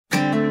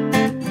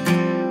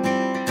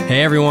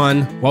Hey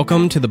everyone,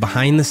 welcome to the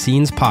Behind the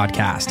Scenes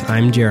podcast.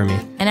 I'm Jeremy.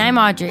 And I'm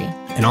Audrey.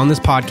 And on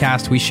this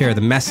podcast, we share the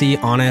messy,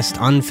 honest,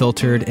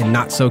 unfiltered, and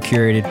not so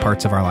curated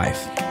parts of our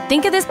life.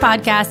 Think of this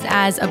podcast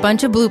as a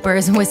bunch of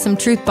bloopers with some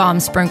truth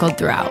bombs sprinkled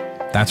throughout.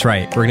 That's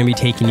right. We're going to be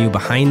taking you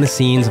behind the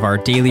scenes of our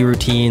daily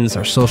routines,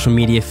 our social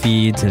media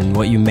feeds, and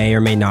what you may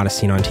or may not have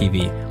seen on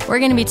TV. We're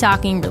going to be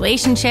talking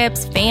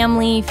relationships,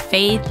 family,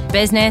 faith,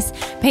 business,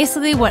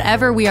 basically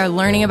whatever we are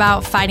learning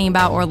about, fighting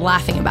about, or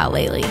laughing about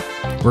lately.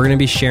 We're going to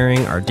be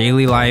sharing our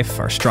daily life,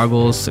 our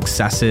struggles,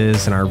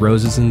 successes, and our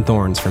roses and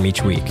thorns from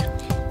each week.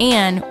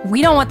 And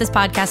we don't want this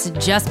podcast to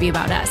just be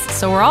about us,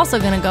 so we're also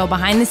going to go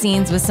behind the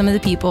scenes with some of the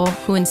people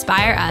who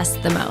inspire us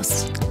the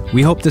most.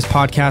 We hope this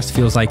podcast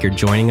feels like you're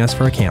joining us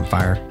for a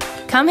campfire.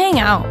 Come hang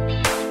out.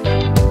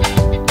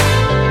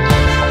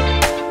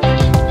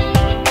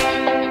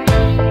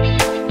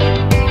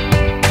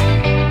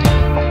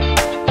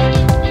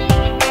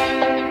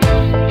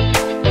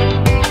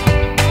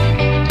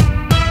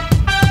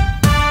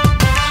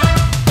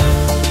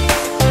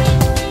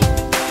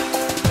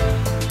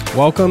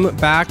 Welcome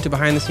back to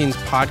Behind the Scenes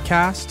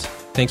podcast.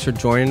 Thanks for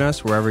joining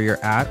us wherever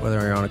you're at, whether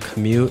you're on a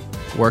commute,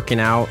 working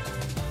out,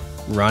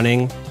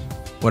 running,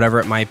 whatever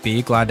it might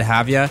be. Glad to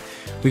have you.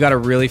 We got a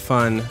really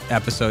fun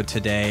episode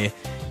today,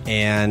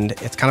 and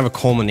it's kind of a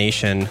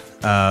culmination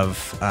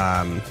of,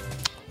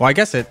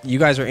 you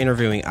guys are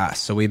interviewing us.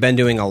 So we've been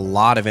doing a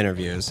lot of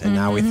interviews, and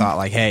now we thought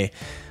like, hey,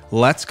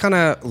 let's kind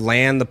of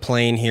land the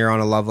plane here on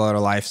a Love Letter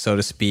Life, so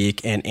to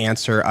speak, and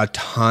answer a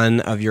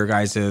ton of your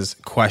guys'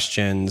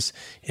 questions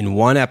in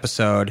one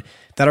episode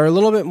that are a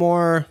little bit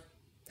more,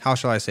 how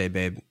shall I say,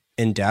 babe,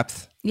 in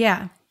depth.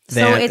 Yeah.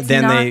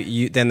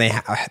 Than they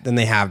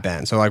have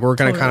been. So like we're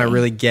going to kind of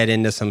really get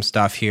into some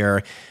stuff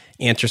here,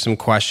 answer some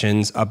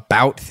questions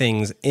about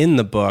things in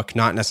the book,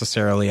 not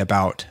necessarily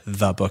about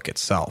the book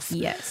itself.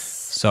 Yes.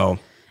 So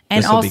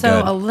and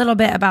also a little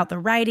bit about the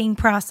writing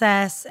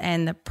process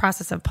and the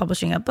process of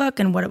publishing a book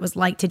and what it was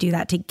like to do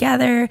that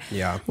together.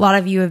 Yeah. A lot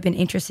of you have been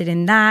interested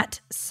in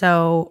that.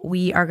 So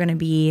we are going to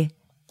be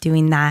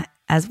doing that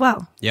as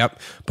well.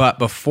 Yep. But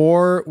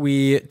before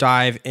we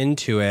dive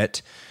into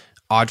it,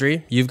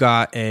 Audrey, you've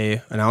got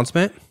an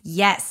announcement?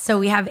 Yes. So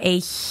we have a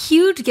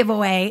huge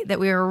giveaway that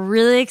we are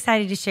really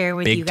excited to share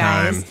with you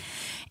guys. Time.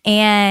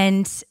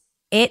 And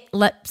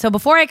so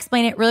before I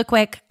explain it really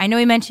quick, I know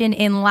we mentioned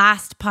in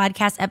last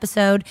podcast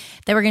episode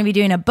that we're going to be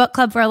doing a book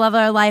club for A Love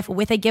Letter Life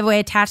with a giveaway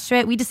attached to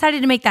it. We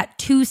decided to make that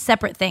two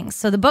separate things.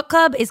 So the book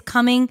club is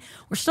coming.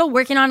 We're still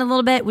working on it a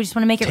little bit. We just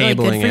want to make it really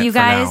good for you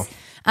guys.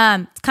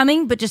 It's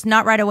coming, but just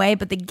not right away.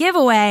 But the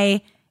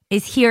giveaway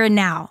is here and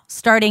now,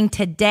 starting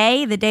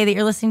today, the day that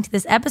you're listening to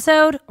this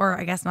episode, or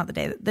I guess not the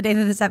day that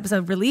this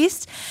episode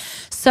released.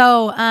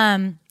 So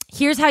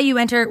here's how you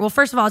enter. Well,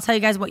 first of all, I'll tell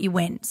you guys what you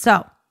win.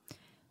 So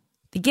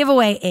the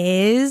giveaway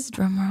is,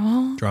 drum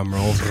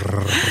roll,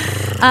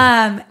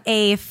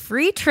 a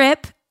free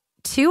trip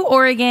to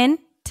Oregon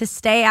to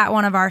stay at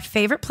one of our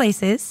favorite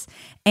places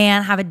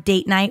and have a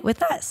date night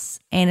with us.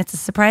 And it's a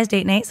surprise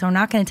date night, so we're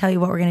not going to tell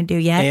you what we're going to do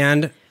yet.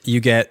 And you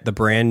get the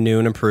brand new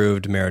and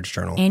improved marriage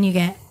journal. And you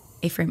get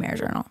a free marriage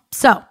journal.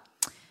 So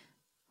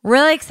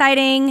really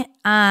exciting.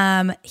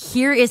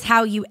 Here is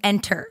how you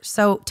enter.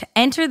 So to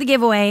enter the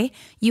giveaway,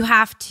 you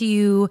have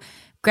to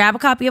grab a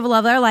copy of A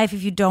Love Letter Life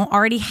if you don't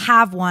already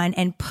have one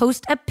and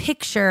post a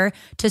picture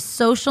to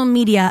social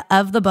media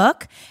of the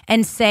book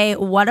and say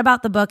what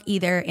about the book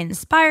either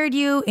inspired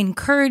you,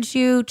 encouraged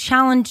you,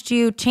 challenged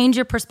you, changed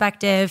your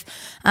perspective.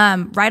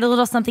 Write a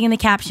little something in the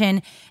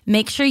caption.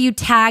 Make sure you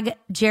tag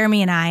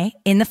Jeremy and I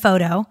in the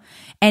photo,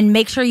 and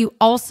make sure you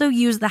also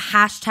use the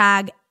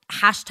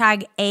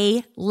hashtag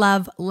A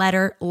Love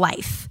Letter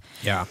Life.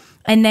 Yeah.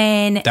 And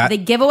then the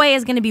giveaway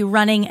is going to be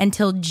running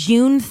until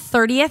June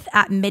 30th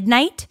at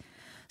midnight.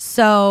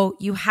 So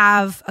you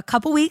have a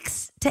couple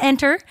weeks to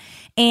enter,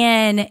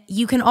 and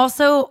you can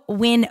also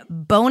win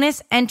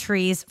bonus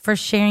entries for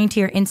sharing to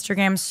your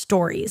Instagram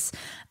stories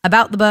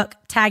about the book,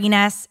 tagging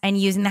us,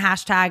 and using the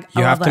hashtag.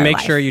 You have to make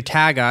sure you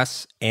tag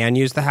us and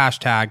use the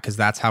hashtag because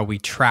that's how we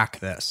track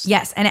this.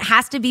 Yes, and it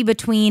has to be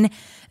between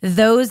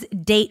those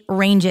date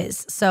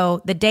ranges.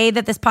 So the day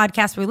that this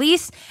podcast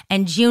released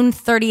and June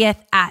 30th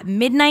at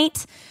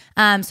midnight.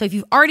 So if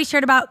you've already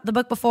shared about the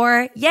book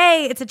before,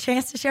 yay, it's a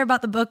chance to share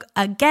about the book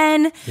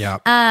again. Yeah.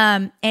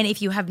 And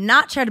if you have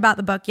not shared about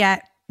the book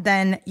yet,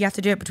 then you have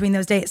to do it between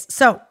those days.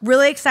 So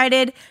really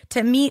excited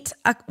to meet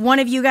one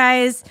of you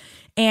guys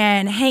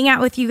and hang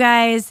out with you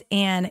guys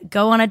and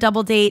go on a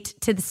double date.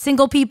 To the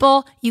single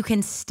people, you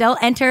can still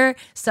enter.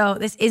 So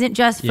this isn't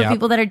just for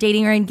people that are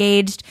dating or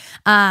engaged.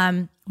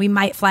 We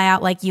might fly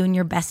out like you and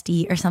your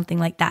bestie or something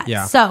like that.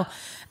 Yeah. So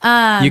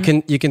you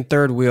can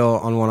third wheel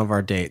on one of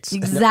our dates.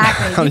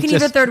 Exactly. You can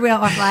either third wheel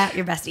or fly out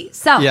your bestie.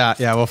 So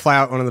yeah, we'll fly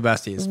out one of the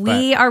besties.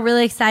 We are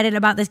really excited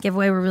about this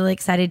giveaway. We're really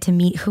excited to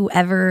meet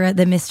whoever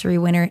the mystery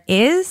winner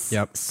is.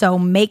 Yep. So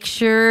make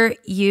sure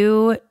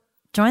you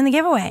join the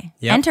giveaway.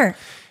 Yep. Enter.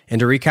 And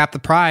to recap the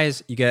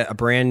prize, you get a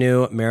brand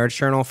new marriage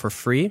journal for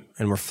free,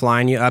 and we're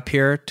flying you up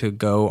here to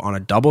go on a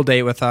double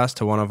date with us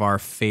to one of our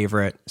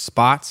favorite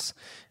spots.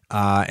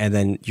 and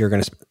then you're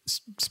going to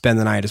spend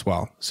the night as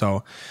well.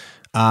 So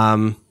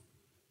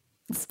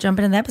let's jump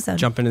into the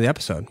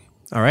episode.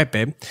 All right,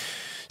 babe.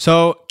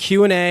 So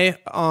Q&A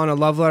on A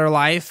Love Letter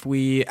Life.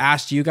 We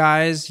asked you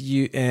guys,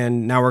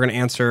 and now we're going to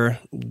answer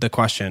the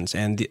questions.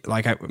 And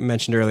like I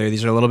mentioned earlier,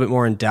 these are a little bit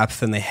more in depth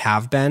than they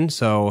have been.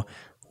 So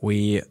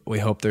we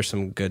hope there's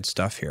some good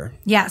stuff here.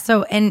 Yeah.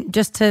 So, and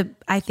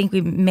I think we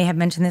may have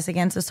mentioned this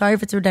again, so sorry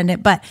if it's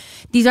redundant, but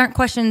these aren't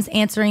questions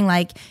answering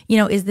like,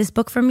 is this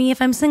book for me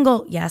if I'm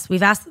single? Yes.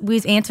 We've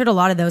answered a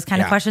lot of those kind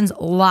of questions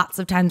lots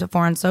of times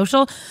before on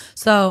social.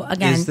 So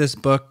again, is this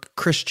book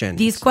Christian?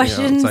 These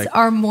questions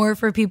are more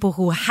for people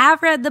who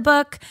have read the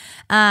book,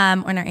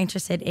 and are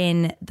interested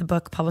in the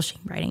book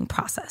publishing writing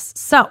process.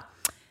 So,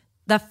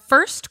 the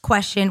first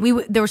question,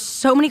 there were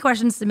so many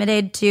questions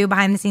submitted to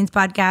Behind the Scenes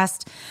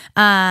Podcast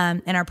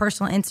in our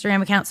personal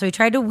Instagram account. So we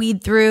tried to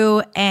weed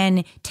through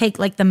and take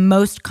like the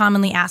most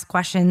commonly asked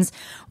questions.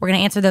 We're going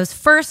to answer those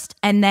first.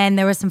 And then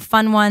there were some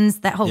fun ones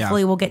that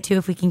hopefully we'll get to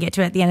if we can get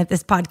to at the end if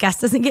this podcast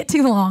doesn't get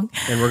too long.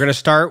 And we're going to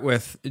start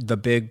with the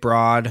big,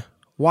 broad,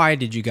 why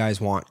did you guys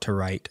want to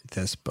write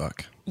this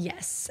book?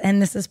 Yes. And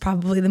this is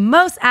probably the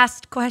most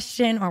asked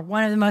question, or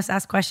one of the most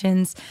asked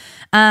questions.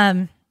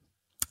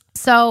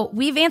 So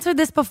we've answered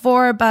this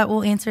before, but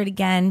we'll answer it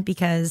again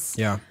because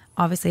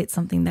obviously it's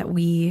something that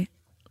we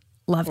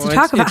love to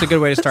talk about. It's a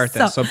good way to start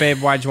this. So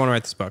babe, why did you want to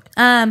write this book?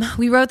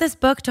 We wrote this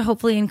book to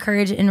hopefully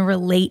encourage and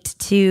relate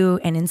to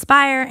and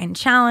inspire and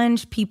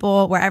challenge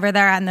people wherever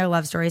they're at in their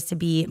love stories to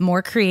be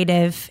more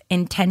creative,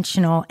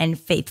 intentional, and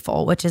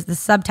faithful, which is the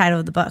subtitle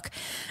of the book.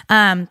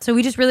 So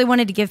we just really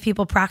wanted to give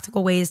people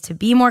practical ways to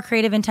be more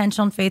creative,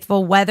 intentional, and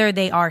faithful, whether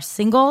they are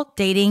single,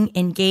 dating,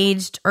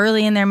 engaged,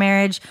 early in their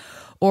marriage,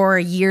 or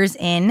years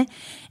in.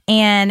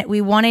 And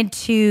we wanted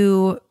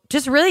to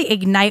just really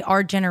ignite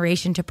our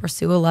generation to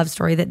pursue a love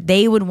story that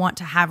they would want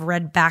to have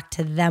read back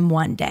to them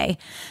one day,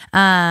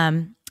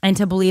 and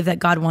to believe that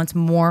God wants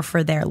more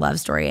for their love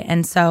story.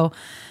 And so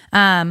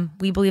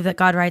we believe that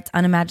God writes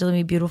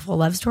unimaginably beautiful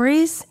love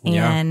stories.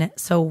 And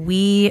so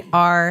we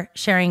are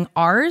sharing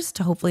ours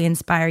to hopefully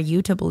inspire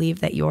you to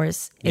believe that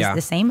yours is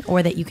the same,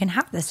 or that you can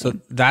have the same. So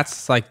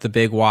that's like the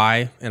big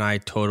why. And I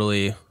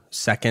totally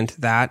second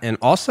that. And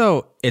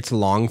also it's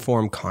long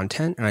form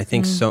content. And I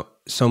think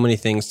so many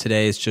things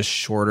today is just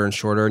shorter and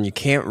shorter, and you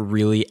can't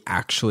really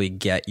actually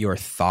get your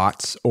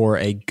thoughts or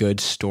a good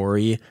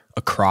story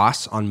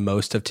across on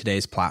most of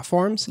today's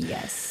platforms.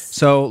 Yes.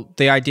 So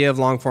the idea of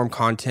long form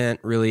content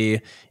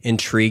really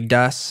intrigued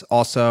us.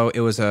 Also,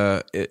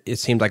 it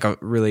seemed like a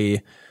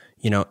really,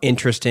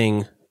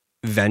 interesting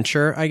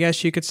venture, I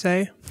guess you could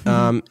say.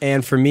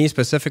 And for me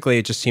specifically,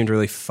 it just seemed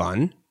really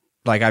fun.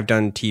 Like I've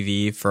done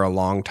TV for a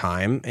long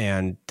time,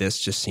 and this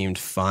just seemed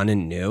fun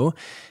and new.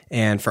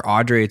 And for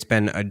Audrey, it's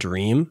been a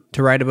dream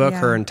to write a book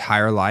her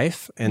entire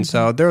life. And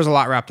so there was a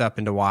lot wrapped up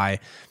into why.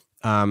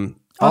 I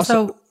was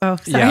going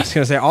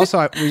to say,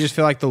 also, we just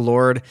feel like the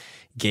Lord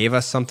gave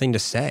us something to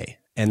say.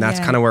 And that's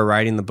kind of where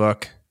writing the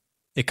book,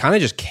 it kind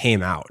of just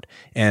came out.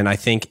 And I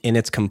think in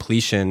its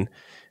completion,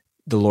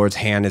 the Lord's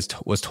hand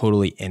was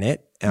totally in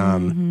it.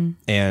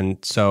 And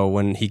so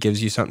when he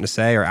gives you something to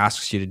say or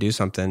asks you to do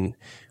something,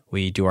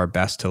 we do our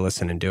best to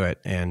listen and do it.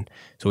 And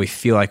so we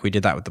feel like we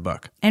did that with the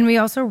book. And we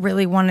also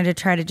really wanted to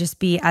try to just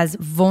be as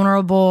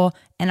vulnerable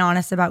and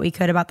honest about we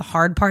could about the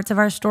hard parts of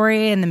our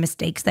story and the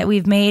mistakes that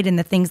we've made and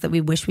the things that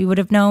we wish we would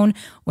have known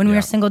when we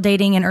were single,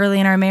 dating, and early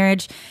in our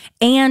marriage,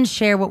 and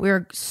share what we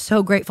were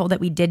so grateful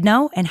that we did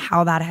know and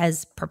how that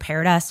has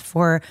prepared us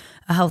for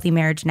a healthy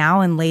marriage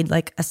now and laid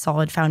like a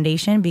solid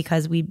foundation,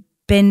 because we've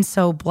been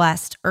so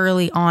blessed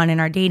early on in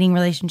our dating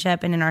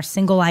relationship and in our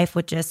single life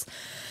with just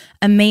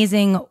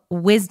amazing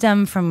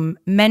wisdom from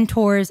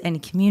mentors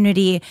and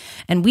community.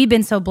 And we've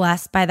been so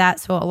blessed by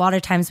that. So a lot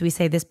of times we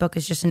say this book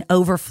is just an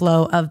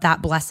overflow of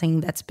that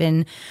blessing that's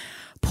been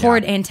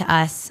poured into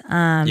us.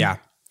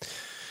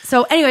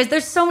 So anyways,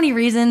 there's so many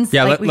reasons.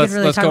 Yeah, we could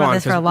really talk about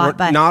this for a lot,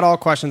 but not all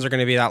questions are going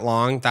to be that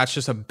long. That's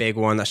just a big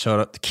one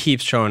that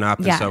keeps showing up.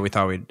 And so we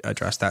thought we'd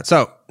address that.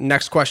 So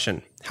next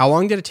question. How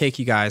long did it take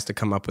you guys to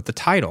come up with the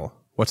title?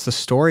 What's the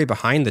story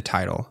behind the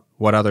title?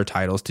 What other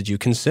titles did you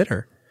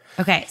consider?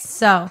 Okay,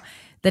 so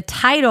the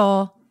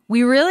title,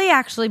 we really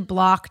actually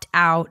blocked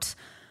out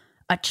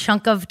a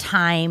chunk of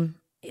time.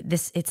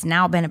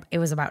 It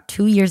was about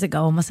 2 years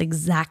ago, almost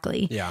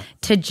exactly,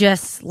 to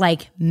just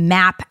like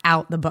map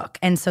out the book.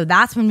 And so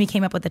that's when we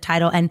came up with the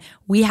title. And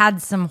we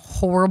had some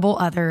horrible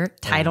other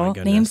title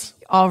names.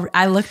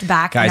 I looked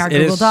back in our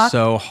Google Doc.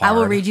 So hard. I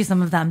will read you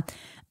some of them.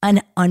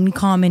 An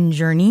Uncommon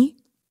Journey.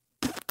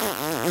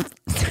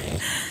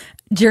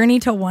 Journey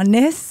to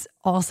Oneness,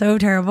 also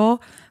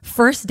terrible.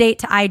 First Date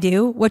to I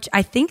Do, which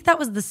I think that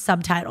was the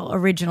subtitle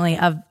originally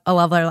of A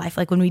Love Letter Life.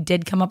 Like when we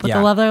did come up with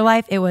A Love Letter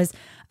Life, it was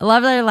A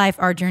Love Letter Life,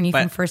 Our Journey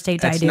from First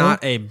Date to I Do. It's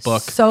not a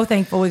book. So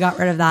thankful we got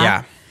rid of that.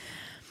 Yeah.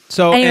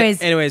 So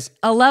anyways,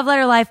 A Love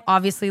Letter Life,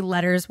 obviously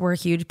letters were a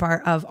huge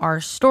part of our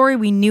story.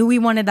 We knew we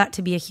wanted that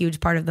to be a huge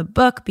part of the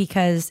book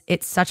because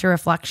it's such a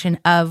reflection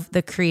of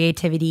the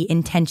creativity,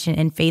 intention,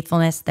 and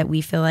faithfulness that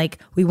we feel like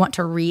we want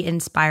to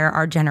re-inspire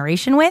our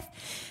generation with.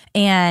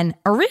 And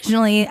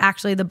originally,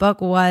 actually, the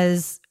book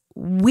was,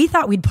 we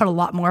thought we'd put a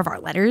lot more of our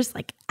letters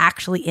like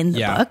actually in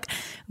the book.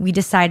 We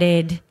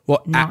decided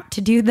not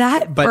to do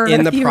that. But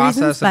in the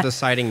process of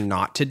deciding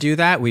not to do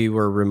that, we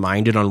were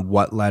reminded on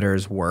what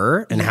letters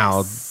were and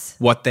how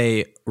what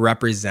they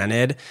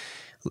represented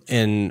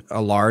in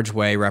a large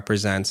way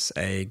represents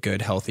a good,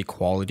 healthy,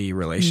 quality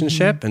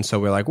relationship. And so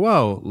we're like,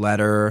 whoa,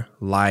 letter,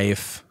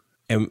 life.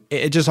 And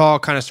it just all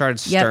kind of started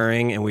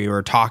stirring, and we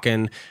were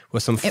talking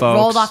with some folks. It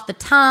rolled off the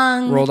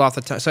tongue.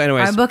 So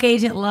anyways. Our book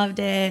agent loved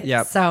it.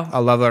 Yeah. So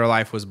A Love Letter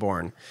Life was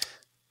born.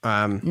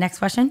 Next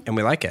question. And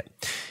we like it.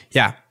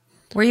 Yeah.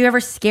 Were you ever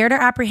scared or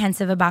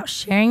apprehensive about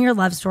sharing your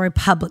love story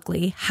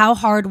publicly? How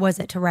hard was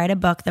it to write a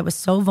book that was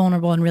so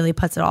vulnerable and really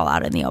puts it all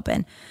out in the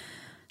open?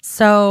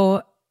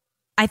 So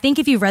I think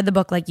if you've read the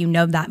book, like, you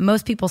know that.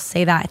 Most people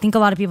say that. I think a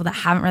lot of people that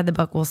haven't read the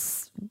book will,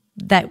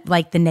 that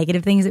like the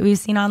negative things that we've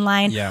seen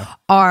online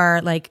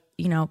are like,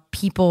 you know,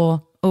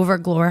 people over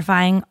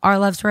glorifying our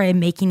love story and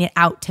making it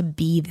out to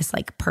be this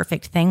like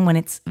perfect thing when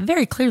it's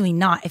very clearly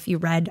not if you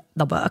read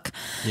the book.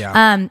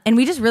 And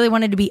we just really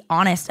wanted to be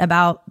honest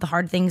about the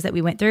hard things that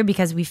we went through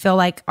because we feel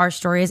like our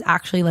story is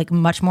actually like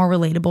much more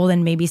relatable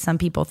than maybe some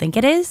people think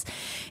it is.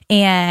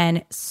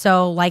 And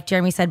so like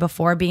Jeremy said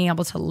before, being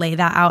able to lay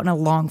that out in a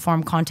long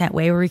form content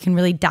way where we can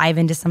really dive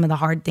into some of the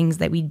hard things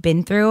that we'd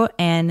been through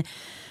and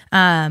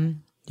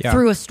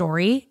through a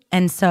story.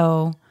 And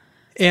so...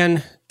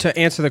 And to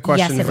answer the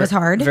question, yes, it was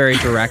hard. Very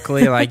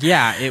directly, like,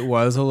 yeah, it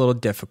was a little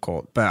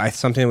difficult, but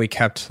something we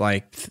kept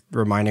like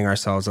reminding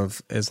ourselves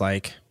of is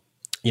like,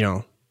 you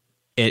know,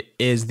 it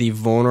is the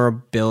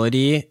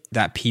vulnerability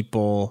that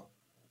people,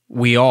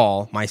 we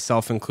all,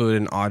 myself included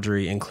and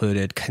Audrey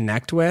included,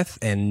 connect with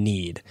and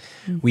need.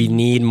 We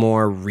need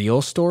more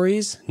real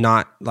stories,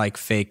 not like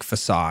fake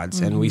facades.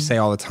 And we say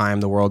all the time,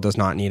 the world does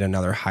not need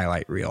another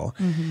highlight reel.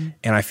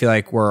 And I feel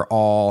like we're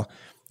all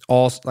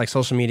like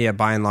social media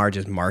by and large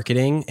is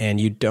marketing, and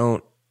you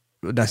don't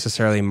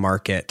necessarily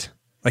market,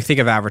 like, think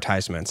of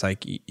advertisements,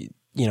 like,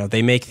 you know,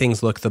 they make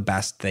things look the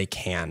best they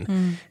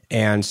can.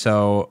 And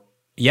so,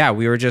 yeah,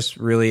 we were just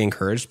really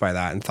encouraged by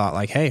that and thought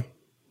like, hey,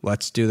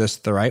 let's do this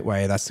the right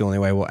way. That's the only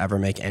way we'll ever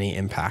make any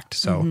impact.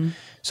 So,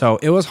 so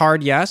it was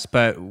hard, yes,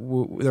 but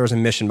there was a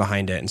mission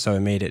behind it. And so it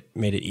made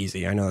it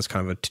easy. I know that's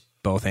kind of a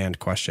both and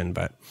question,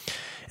 but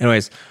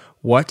anyways,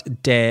 next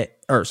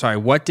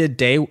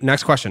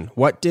question.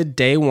 What did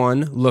day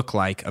one look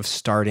like of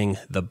starting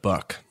the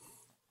book?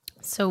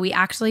 So we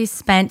actually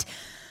spent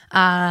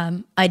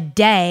a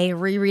day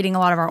rereading a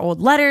lot of our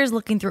old letters,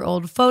 looking through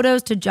old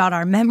photos to jot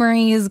our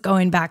memories,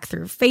 going back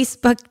through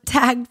Facebook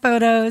tagged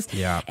photos,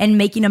 and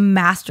making a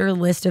master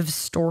list of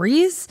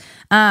stories.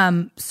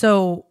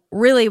 So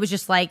really it was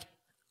just like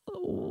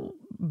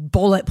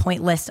bullet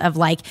point list of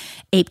like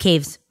Ape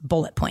Caves,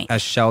 bullet point.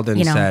 As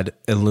Sheldon said,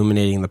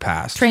 illuminating the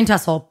past. Train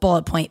tussle,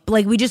 bullet point.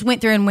 Like we just went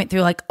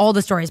through like all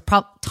the stories.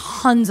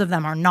 Tons of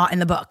them are not in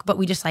the book, but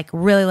we just like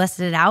really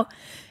listed it out.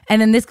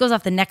 And then this goes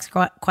off the next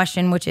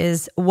question, which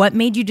is, what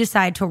made you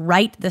decide to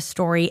write the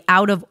story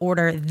out of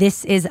order,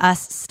 This Is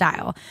Us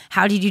style?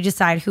 How did you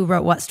decide who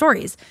wrote what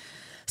stories?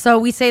 So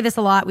we say this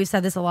a lot. We've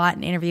said this a lot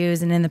in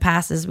interviews and in the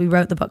past is we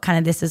wrote the book kind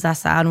of This Is Us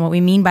style. And what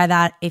we mean by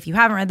that, if you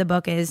haven't read the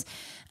book, is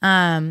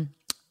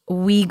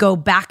we go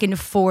back and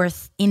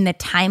forth in the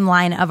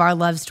timeline of our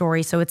love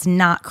story. So it's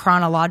not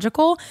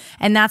chronological.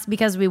 And that's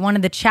because we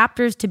wanted the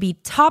chapters to be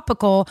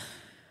topical.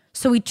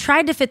 So we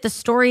tried to fit the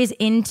stories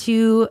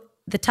into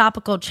the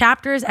topical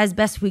chapters as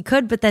best we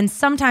could, but then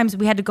sometimes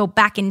we had to go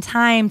back in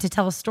time to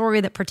tell a story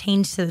that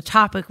pertains to the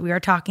topic we are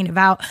talking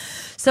about.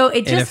 So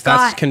it just, and if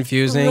that's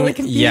confusing, really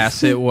confusing,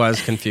 yes, it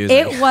was confusing.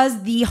 It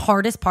was the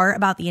hardest part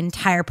about the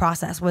entire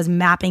process, was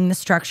mapping the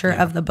structure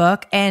of the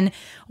book. And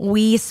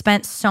we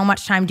spent so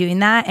much time doing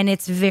that. And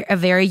it's a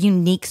very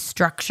unique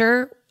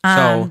structure.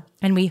 And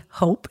we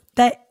hope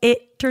that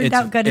it turned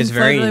out good and flowed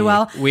really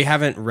well. We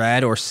haven't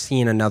read or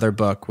seen another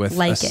book with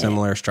like a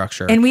similar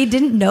structure. And we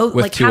didn't know,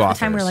 like half the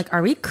time we were like,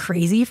 are we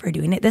crazy for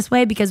doing it this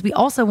way? Because we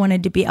also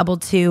wanted to be able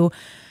to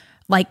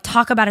like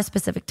talk about a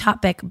specific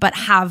topic, but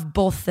have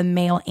both the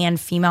male and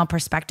female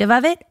perspective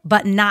of it,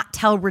 but not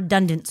tell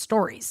redundant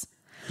stories.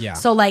 Yeah.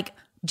 So like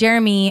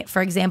Jeremy,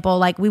 for example,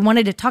 like we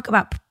wanted to talk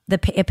about a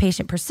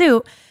patient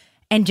pursuit,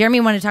 and Jeremy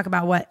wanted to talk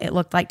about what it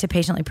looked like to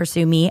patiently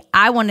pursue me.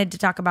 I wanted to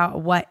talk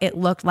about what it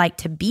looked like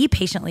to be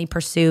patiently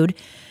pursued,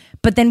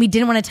 but then we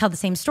didn't want to tell the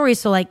same story.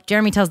 So like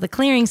Jeremy tells the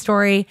clearing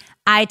story,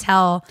 I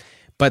tell.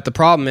 But the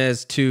problem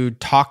is to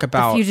talk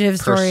about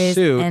fugitive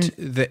pursuit,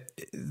 stories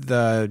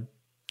the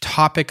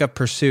topic of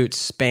pursuit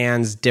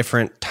spans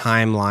different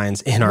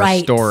timelines in our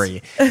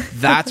story.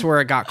 That's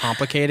where it got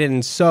complicated.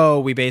 And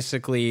so we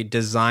basically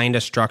designed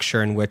a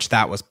structure in which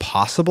that was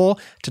possible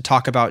to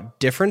talk about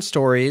different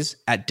stories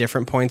at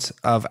different points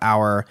of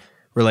our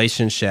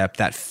relationship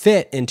that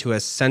fit into a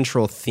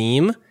central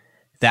theme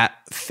that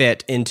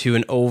fit into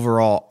an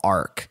overall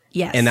arc.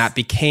 Yes. And that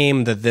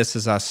became the This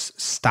Is Us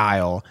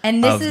style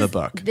of the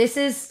book. This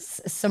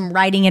is some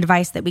writing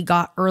advice that we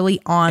got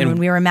early on when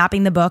we were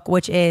mapping the book,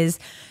 which is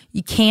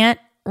you can't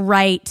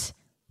write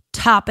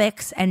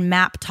topics and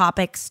map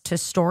topics to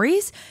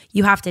stories.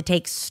 You have to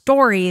take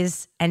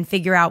stories and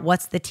figure out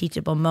what's the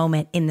teachable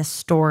moment in the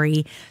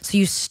story. So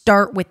you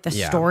start with the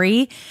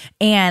story.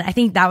 And I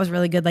think that was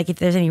really good. Like if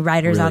there's any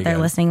writers out there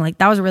listening, like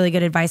that was really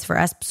good advice for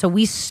us. So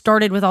we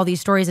started with all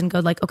these stories and go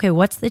like, okay,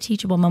 what's the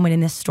teachable moment in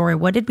this story?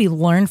 What did we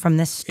learn from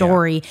this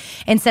story?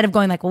 Instead of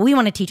going like, well, we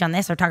want to teach on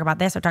this or talk about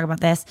this or talk about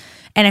this.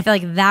 And I feel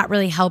like that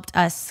really helped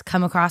us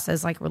come across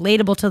as like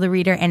relatable to the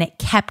reader, and it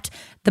kept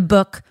the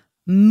book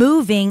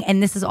moving.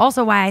 And this is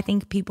also why I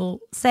think people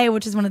say,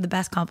 which is one of the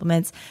best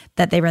compliments,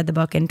 that they read the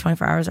book in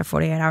 24 hours or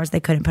 48 hours. They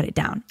couldn't put it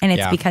down. And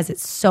it's because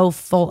it's so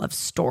full of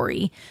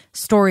story.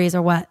 Stories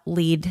are what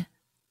lead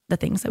the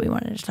things that we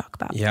wanted to talk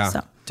about.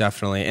 Yeah,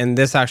 definitely. And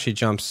this actually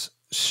jumps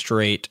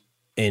straight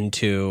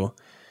into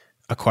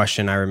a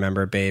question I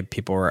remember, babe,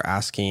 people were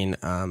asking,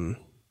 what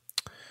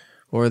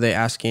were they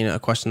asking? A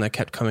question that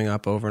kept coming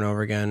up over and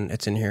over again.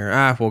 It's in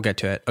here. We'll get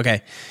to it.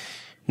 Okay.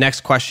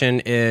 Next question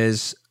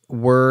is,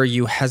 were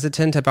you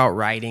hesitant about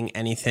writing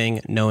anything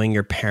knowing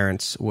your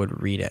parents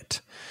would read it?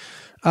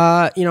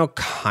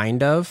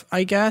 Kind of,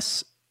 I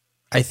guess.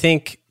 I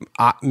think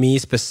me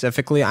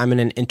specifically, I'm in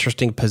an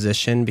interesting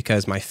position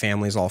because my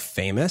family's all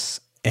famous.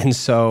 And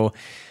so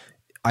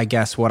I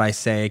guess what I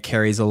say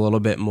carries a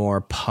little bit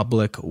more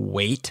public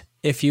weight,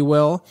 if you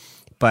will.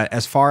 But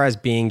as far as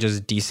being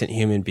just decent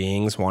human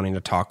beings wanting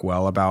to talk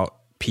well about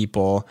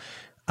people,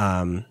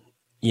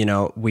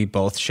 we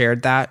both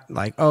shared that.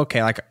 Like,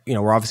 okay, like,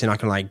 we're obviously not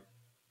going to like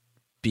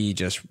be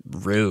just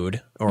rude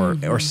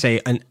or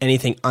say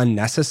anything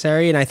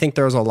unnecessary. And I think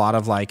there was a lot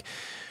of like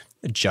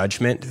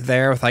judgment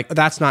there with like,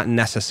 that's not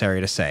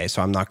necessary to say,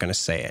 so I'm not going to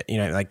say it.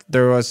 Like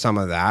there was some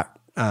of that.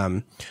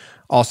 I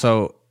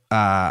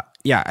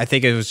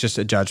think it was just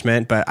a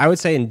judgment, but I would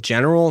say in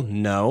general,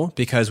 no,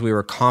 because we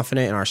were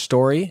confident in our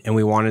story and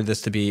we wanted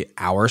this to be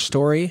our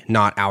story,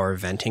 not our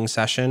venting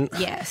session.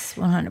 Yes,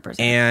 100%.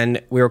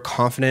 And we were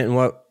confident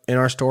in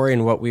our story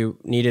and what we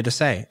needed to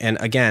say. And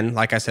again,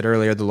 like I said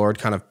earlier, the Lord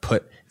kind of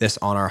put this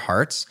on our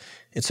hearts.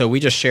 And so we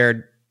just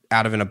shared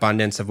out of an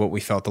abundance of what we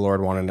felt the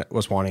Lord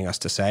was wanting us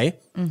to say.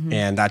 Mm-hmm.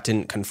 And that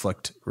didn't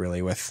conflict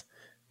really with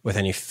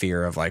any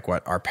fear of like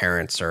what our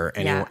parents or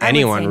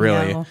anyone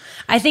really. No.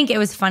 I think it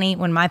was funny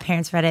when my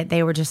parents read it,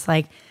 they were just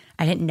like,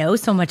 I didn't know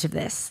so much of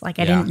this. Like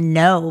I didn't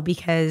know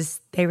because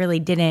they really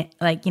didn't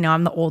like,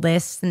 I'm the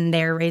oldest and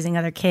they're raising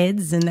other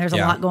kids and there's a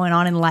lot going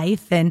on in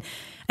life. And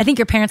I think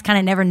your parents kind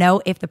of never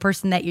know if the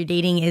person that you're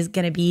dating is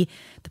going to be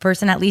the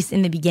person, at least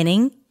in the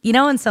beginning,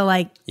 And so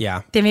like,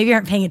 they maybe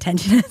aren't paying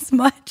attention as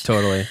much.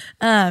 Totally.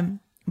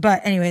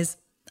 But anyways,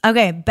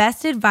 okay.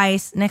 Best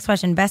advice. Next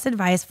question. Best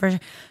advice for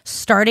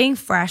starting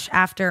fresh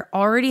after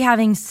already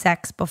having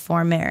sex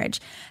before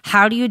marriage.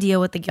 How do you deal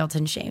with the guilt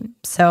and shame?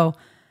 So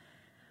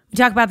we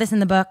talk about this in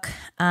the book.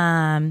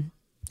 And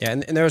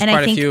there was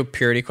quite a few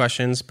purity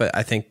questions, but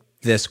I think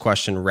this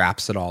question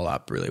wraps it all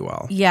up really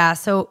well. Yeah.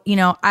 So,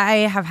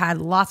 I have had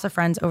lots of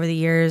friends over the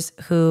years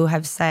who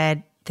have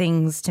said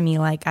things to me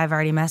like, I've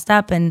already messed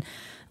up and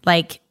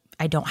like,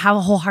 I don't have a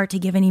whole heart to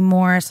give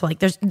anymore. So like,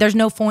 there's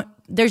no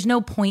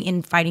point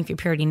in fighting for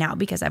purity now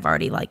because I've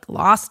already like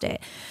lost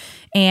it.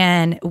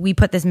 And we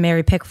put this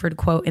Mary Pickford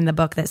quote in the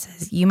book that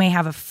says, you may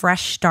have a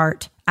fresh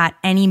start at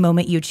any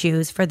moment you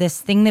choose, for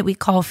this thing that we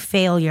call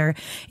failure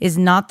is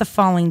not the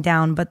falling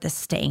down, but the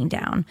staying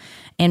down.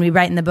 And we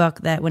write in the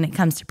book that when it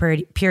comes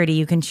to purity,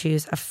 you can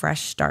choose a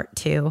fresh start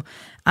too.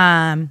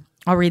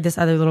 I'll read this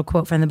other little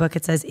quote from the book.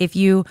 It says, if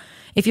you're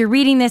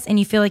reading this and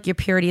you feel like your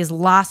purity is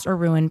lost or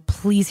ruined,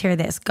 please hear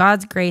this.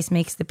 God's grace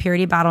makes the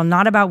purity battle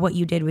not about what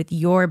you did with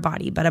your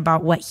body, but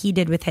about what he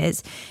did with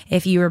his.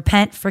 If you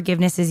repent,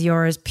 forgiveness is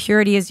yours,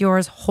 purity is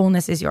yours,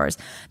 wholeness is yours.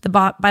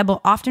 The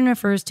Bible often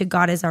refers to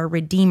God as our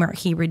Redeemer.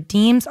 He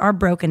redeems our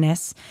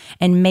brokenness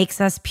and makes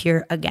us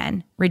pure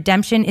again.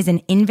 Redemption is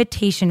an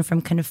invitation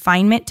from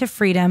confinement to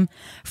freedom,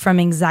 from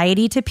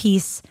anxiety to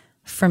peace,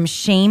 from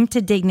shame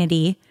to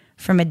dignity,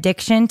 from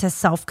addiction to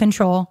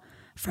self-control,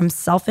 from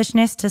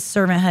selfishness to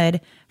servanthood,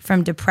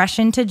 from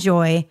depression to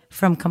joy,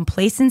 from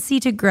complacency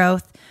to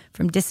growth,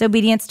 from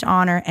disobedience to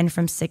honor, and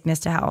from sickness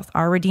to health.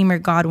 Our Redeemer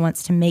God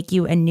wants to make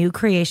you a new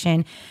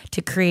creation,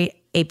 to create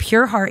a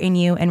pure heart in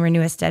you and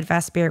renew a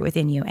steadfast spirit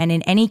within you. And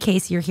in any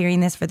case you're hearing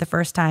this for the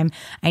first time,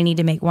 I need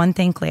to make one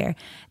thing clear.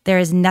 There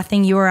is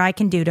nothing you or I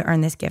can do to earn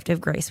this gift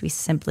of grace. We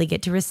simply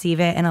get to receive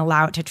it and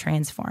allow it to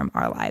transform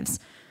our lives.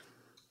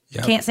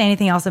 Yep. Can't say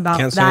anything else about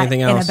that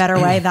in a better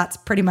way. That's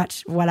pretty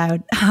much what I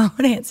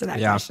would answer that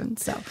question.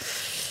 So,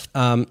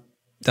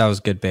 that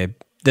was good, babe.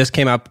 This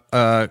came up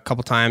a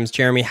couple times.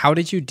 Jeremy, how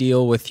did you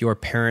deal with your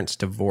parents'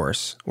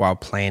 divorce while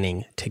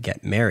planning to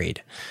get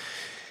married?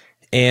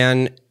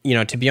 And,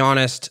 to be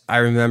honest, I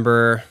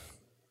remember,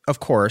 of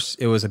course,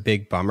 it was a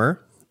big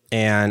bummer.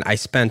 And I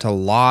spent a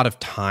lot of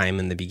time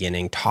in the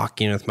beginning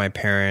talking with my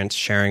parents,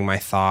 sharing my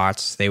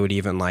thoughts. They would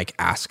even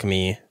ask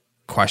me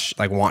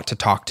want to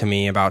talk to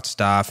me about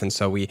stuff. And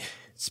so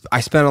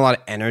I spent a lot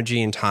of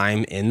energy and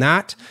time in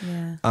that.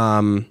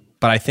 Yeah.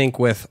 But I think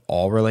with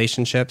all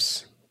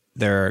relationships,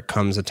 there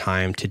comes a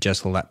time to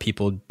just let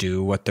people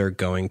do what they're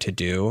going to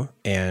do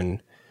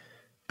and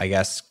I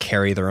guess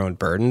carry their own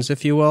burdens,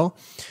 if you will.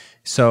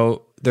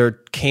 So there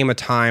came a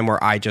time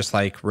where I just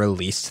like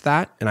released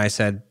that and I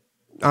said,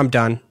 I'm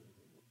done.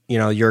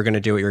 You're going to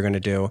do what you're going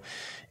to do.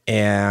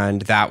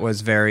 And that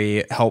was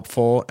very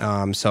helpful.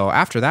 So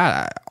after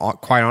that,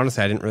 quite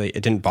honestly,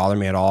 it didn't bother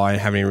me at all. I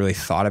haven't even really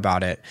thought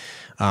about it.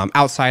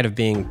 Outside of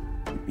being,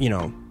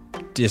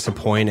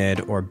 disappointed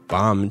or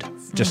bummed,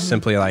 just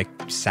simply like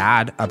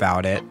sad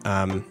about it,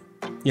 hasn't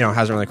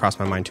really crossed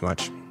my mind too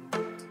much.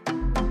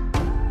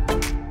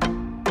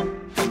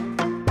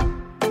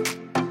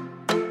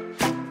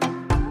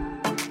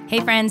 Hey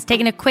friends,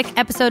 taking a quick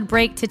episode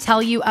break to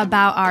tell you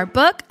about our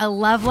book, A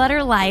Love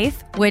Letter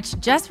Life, which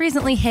just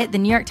recently hit the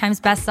New York Times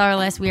bestseller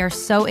list. We are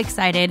so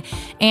excited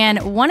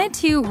and wanted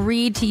to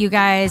read to you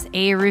guys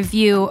a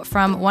review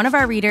from one of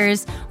our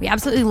readers. We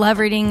absolutely love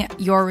reading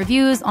your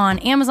reviews on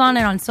Amazon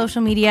and on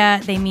social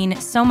media. They mean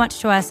so much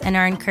to us and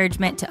our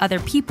encouragement to other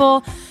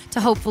people to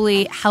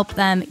hopefully help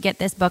them get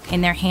this book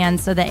in their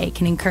hands so that it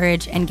can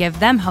encourage and give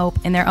them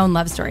hope in their own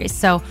love stories.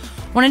 So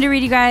wanted to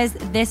read you guys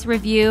this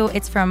review.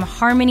 It's from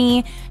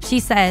Harmony. She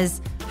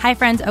says, "Hi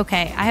friends,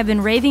 okay, I have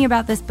been raving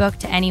about this book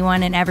to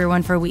anyone and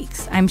everyone for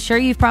weeks. I'm sure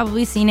you've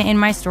probably seen it in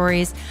my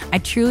stories. I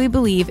truly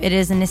believe it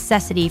is a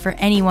necessity for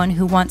anyone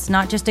who wants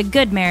not just a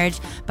good marriage,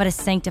 but a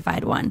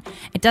sanctified one.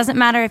 It doesn't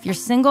matter if you're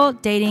single,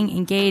 dating,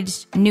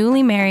 engaged,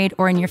 newly married,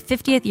 or in your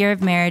 50th year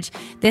of marriage,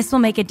 this will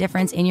make a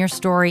difference in your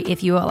story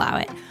if you allow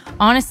it.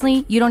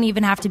 Honestly, you don't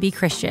even have to be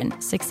Christian.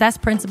 Success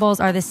principles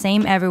are the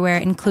same everywhere,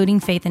 including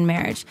faith in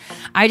marriage.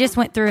 I just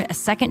went through it a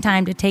second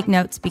time to take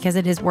notes because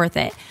it is worth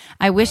it.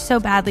 I wish so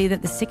badly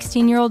that the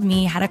 16-year-old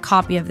me had a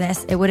copy of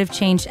this. It would have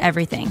changed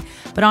everything.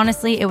 But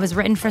honestly, it was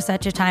written for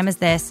such a time as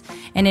this,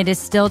 and it is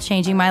still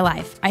changing my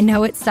life. I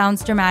know it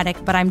sounds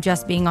dramatic, but I'm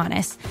just being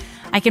honest.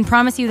 I can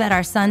promise you that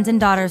our sons and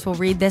daughters will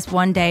read this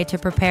one day to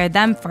prepare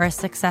them for a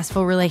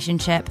successful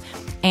relationship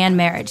and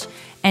marriage,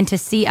 and to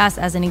see us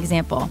as an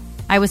example.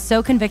 I was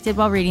so convicted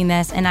while reading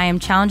this, and I am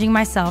challenging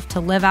myself to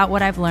live out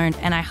what I've learned,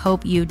 and I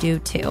hope you do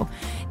too."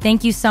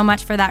 Thank you so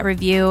much for that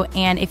review.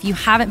 And if you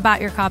haven't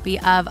bought your copy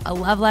of A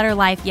Love Letter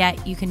Life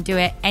yet, you can do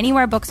it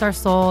anywhere books are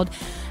sold,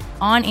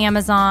 on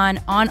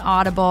Amazon, on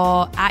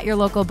Audible, at your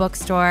local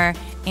bookstore.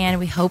 And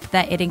we hope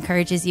that it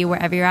encourages you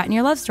wherever you're at in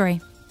your love story.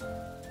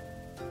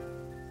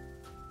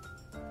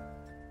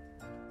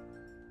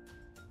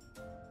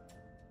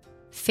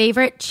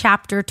 Favorite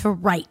chapter to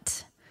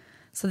write.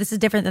 So this is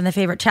different than the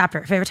favorite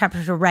chapter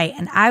to write.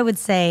 And I would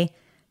say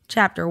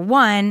chapter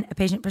 1, A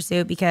Patient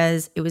Pursuit,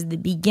 because it was the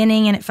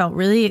beginning and it felt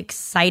really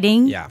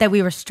exciting that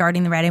we were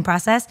starting the writing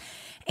process.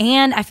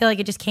 And I feel like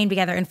it just came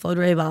together and flowed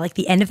really well. Like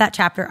the end of that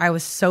chapter, I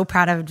was so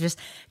proud of just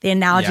the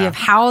analogy of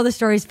how all the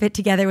stories fit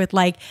together with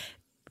like,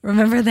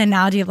 remember the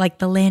analogy of like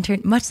the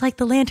lantern, much like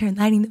the lantern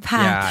lighting the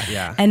path.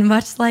 And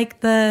much like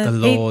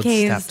the 8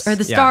 caves steps. Or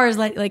the stars.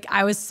 Like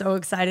I was so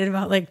excited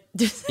about like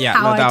just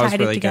how I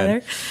tied it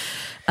together.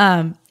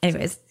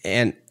 Anyways.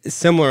 And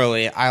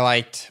similarly, I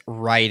liked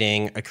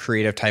writing A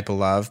Creative Type of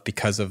Love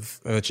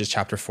which is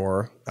chapter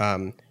 4.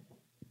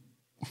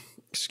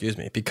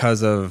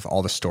 Because of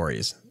all the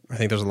stories. I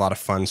think there's a lot of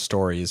fun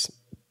stories.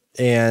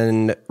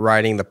 And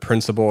writing The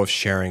Principle of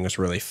Sharing was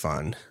really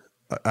fun.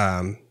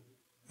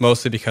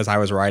 Mostly because I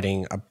was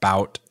writing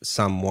about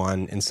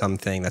someone and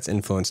something that's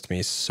influenced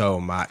me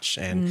so much.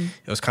 And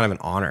it was kind of an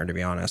honor, to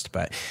be honest.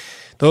 But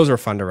those were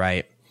fun to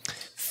write.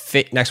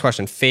 Next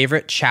question.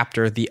 Favorite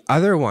chapter the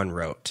other one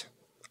wrote.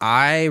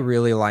 I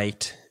really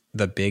liked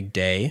The Big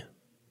Day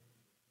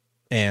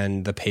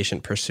and The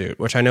Patient Pursuit,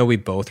 which I know we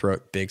both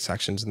wrote big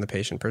sections in The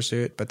Patient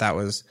Pursuit, but that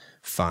was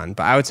fun.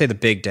 But I would say The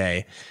Big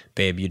Day,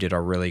 babe, you did a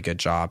really good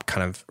job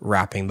kind of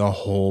wrapping the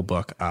whole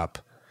book up.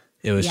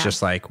 It was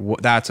just like,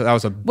 that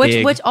was a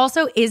big... Which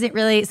also isn't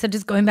really... So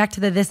just going back to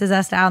the This Is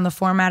Us style and the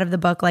format of the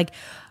book, like,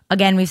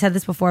 again, we've said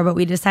this before, but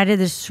we decided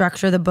to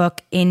structure the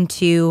book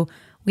into...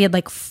 We had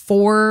like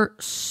 4...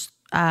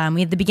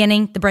 we had the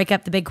beginning, the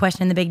breakup, the big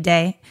question, and the big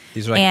day.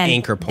 These were like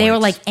anchor points. They were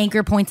like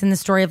anchor points in the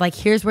story of like,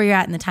 here's where you're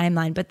at in the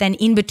timeline. But then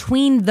in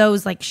between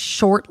those like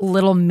short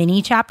little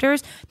mini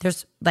chapters,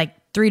 there's like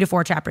 3 to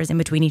 4 chapters in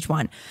between each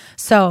one.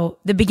 So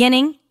the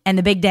beginning and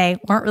the big day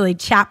weren't really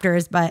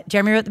chapters, but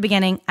Jeremy wrote the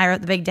beginning, I wrote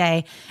the big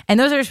day. And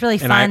those are just really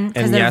fun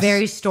because they're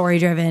very story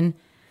driven.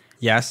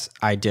 Yes,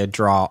 I did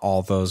draw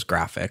all those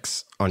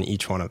graphics on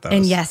each one of those.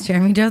 And yes,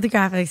 Jeremy drew the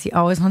graphics. He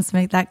always wants to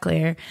make that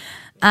clear.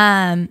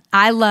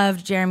 I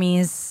loved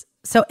Jeremy's.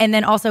 So, and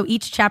then also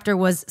each chapter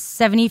was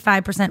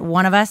 75%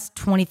 one of us,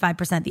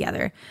 25% the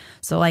other.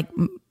 So like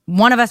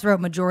one of us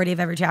wrote majority of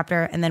every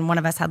chapter and then one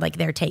of us had like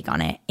their take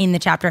on it in the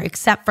chapter,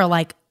 except for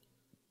like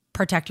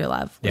Protect Your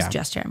Love was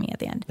just Jeremy at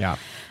the end. Yeah.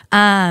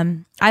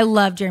 I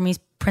love Jeremy's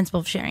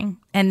Principle of Sharing.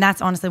 And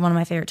that's honestly one of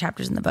my favorite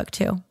chapters in the book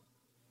too.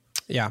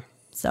 Yeah.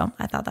 So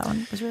I thought that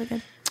one was really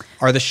good.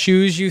 Are the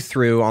shoes you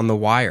threw on the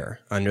wire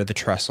under the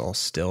trestle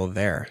still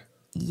there?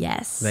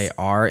 Yes. They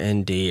are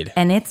indeed.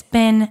 And it's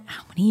been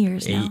how many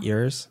years now? 8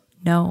 years?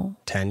 No.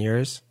 10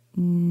 years?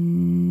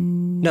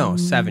 No,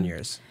 7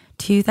 years.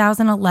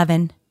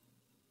 2011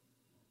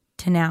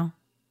 to now.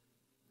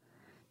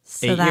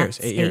 So 8 that's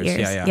years. 8 years.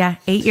 Yeah. Yeah,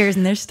 8 years,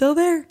 and they're still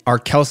there. Are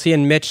Kelsey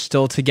and Mitch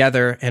still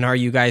together, and are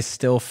you guys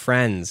still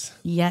friends?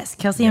 Yes,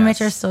 Kelsey and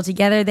Mitch are still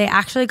together. They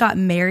actually got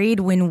married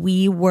when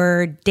we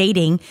were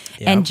dating,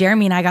 and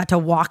Jeremy and I got to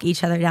walk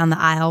each other down the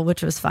aisle,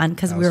 which was fun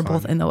because we were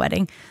both in the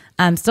wedding.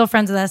 Still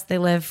friends with us. They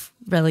live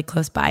really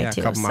close by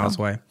too. A couple miles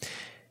away.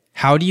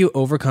 How do you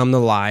overcome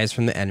the lies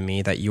from the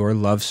enemy that your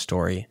love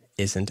story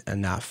isn't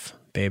enough?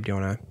 Babe, do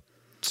you want to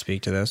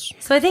speak to this?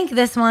 So I think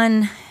this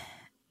one,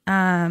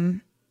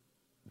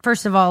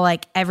 first of all,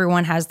 like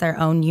everyone has their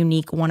own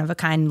unique,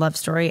 one-of-a-kind love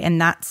story,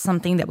 and that's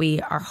something that we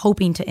are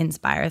hoping to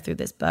inspire through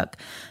this book,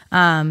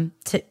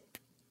 to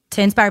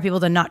inspire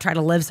people to not try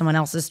to live someone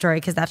else's story,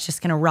 because that's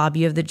just going to rob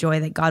you of the joy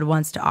that God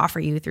wants to offer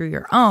you through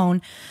your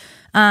own.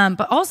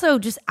 But also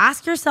just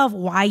ask yourself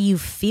why you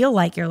feel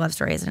like your love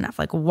story isn't enough.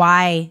 Like,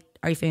 why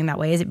are you feeling that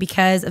way? Is it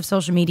because of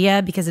social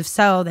media? Because if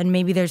so, then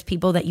maybe there's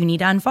people that you need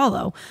to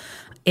unfollow.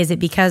 Is it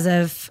because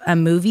of a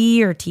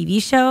movie or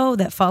TV show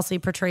that falsely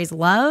portrays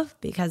love?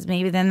 Because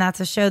maybe then that's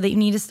a show that you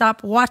need to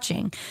stop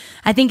watching.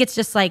 I think it's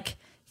just like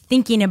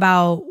thinking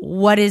about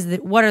what are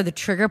the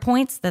trigger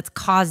points that's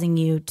causing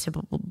you to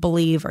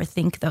believe or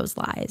think those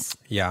lies.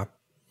 Yeah,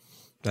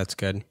 that's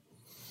good.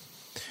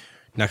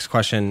 Next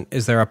question.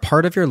 Is there a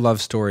part of your love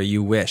story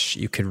you wish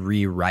you could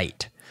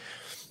rewrite?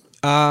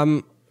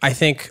 I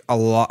think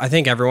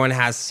everyone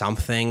has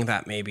something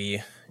that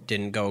maybe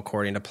didn't go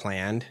according to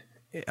plan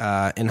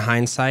in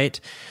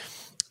hindsight.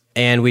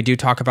 And we do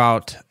talk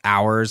about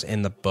ours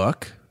in the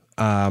book.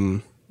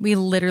 We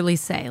literally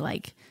say,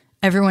 like,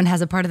 everyone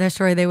has a part of their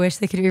story they wish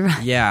they could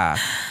rewrite. Yeah.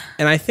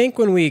 And I think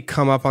when we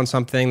come up on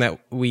something that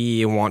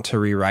we want to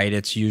rewrite,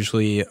 it's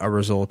usually a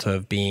result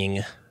of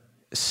being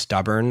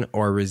stubborn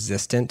or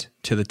resistant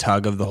to the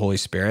tug of the Holy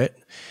Spirit.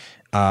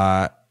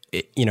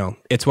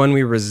 It's when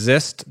we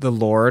resist the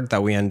Lord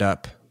that we end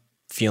up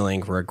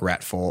feeling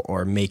regretful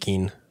or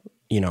making,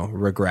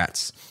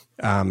 regrets.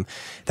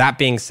 That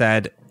being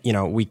said,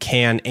 we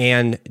can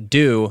and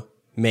do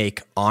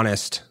make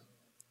honest,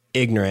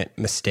 ignorant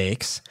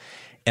mistakes.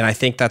 And I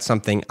think that's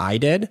something I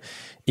did.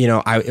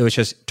 It was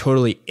just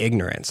totally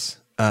ignorance.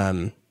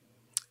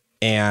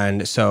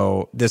 And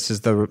so this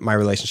is my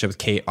relationship with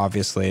Kate,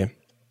 obviously.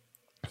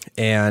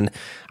 And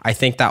I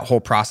think that whole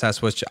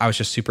process was, I was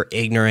just super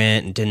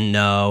ignorant and didn't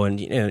know. And,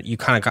 you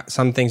kind of got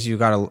some things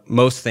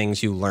most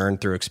things you learn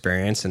through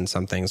experience, and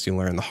some things you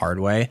learn the hard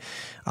way.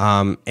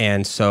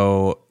 And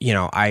so,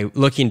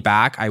 looking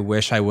back, I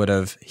wish I would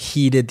have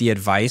heeded the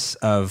advice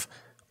of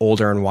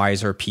older and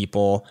wiser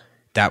people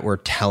that were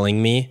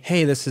telling me,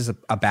 hey, this is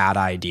a bad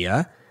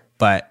idea.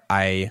 But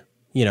I,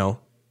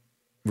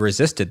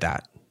 resisted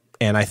that.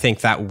 And I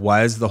think that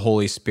was the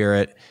Holy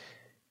Spirit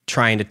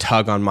trying to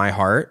tug on my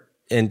heart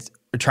and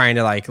trying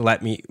to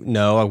let me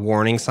know a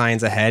warning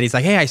signs ahead. He's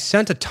like, hey, I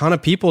sent a ton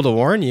of people to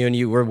warn you and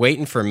you were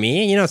waiting for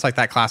me. It's like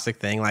that classic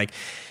thing, like,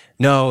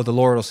 no, the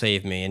Lord will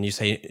save me. And you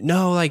say,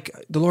 no,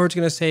 the Lord's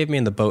going to save me.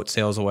 And the boat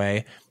sails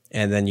away.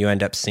 And then you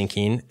end up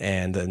sinking.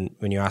 And then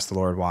when you ask the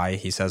Lord why,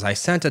 he says, I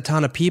sent a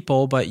ton of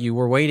people, but you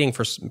were waiting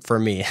for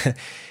me. And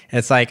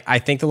it's like, I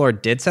think the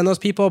Lord did send those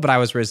people, but I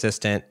was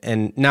resistant.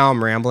 And now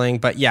I'm rambling.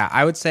 But yeah,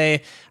 I would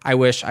say I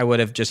wish I would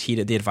have just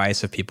heeded the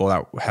advice of people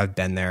that have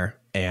been there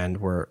and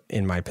were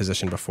in my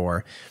position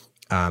before.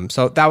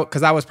 So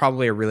that was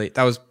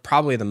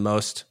probably the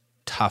most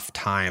tough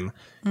time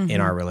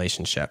in our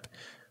relationship.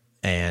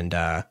 And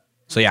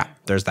so yeah,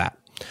 there's that.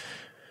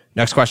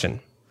 Next question.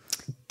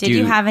 Did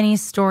you have any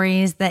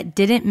stories that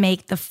didn't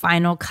make the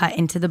final cut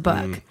into the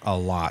book? A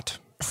lot.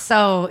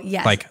 So,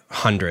 yes. Like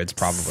hundreds,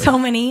 probably. So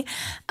many.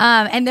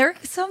 And there are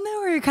some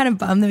that were kind of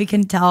bummed that we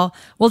couldn't tell.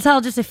 We'll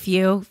tell just a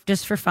few,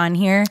 just for fun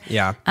here.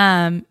 Yeah.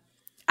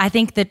 I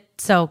think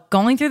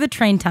going through the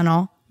train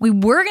tunnel, we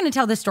were going to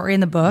tell this story in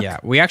the book. Yeah,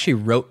 we actually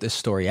wrote this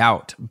story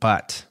out,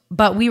 but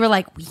we were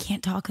like, we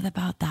can't talk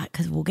about that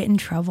because we'll get in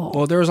trouble.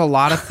 Well, there was a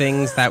lot of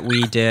things that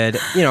we did.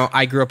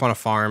 I grew up on a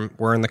farm.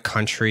 We're in the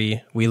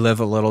country. We live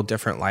a little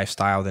different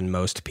lifestyle than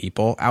most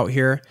people out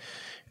here.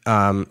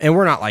 And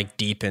we're not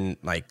deep in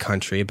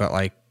country,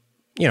 but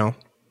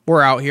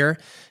we're out here.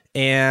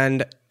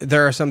 And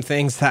there are some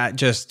things that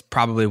just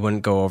probably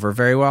wouldn't go over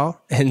very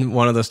well. And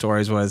one of the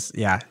stories was,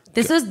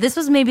 This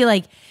was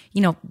maybe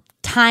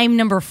time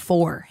number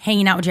 4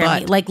 hanging out with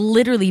Jeremy.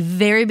 Literally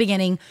very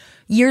beginning,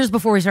 years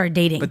before we started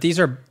dating. But these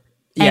are,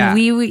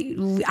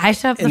 and I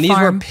showed up at the these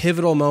farm. were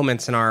pivotal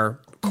moments in our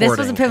courting. This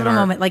was a pivotal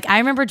moment. I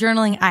remember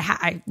journaling.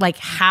 I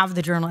have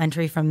the journal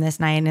entry from this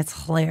night, and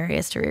it's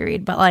hilarious to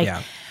reread. But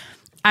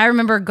I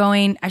remember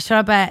I showed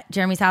up at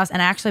Jeremy's house,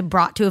 and I actually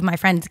brought 2 of my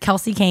friends.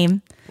 Kelsey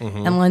came,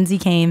 and Lindsay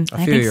came.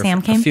 I think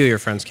Sam came. A few of your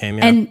friends came,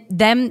 yeah. And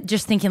them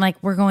just thinking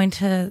we're going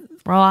to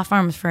roll off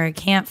arms for a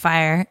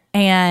campfire.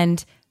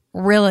 And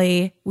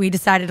really, we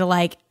decided to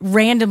like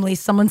randomly,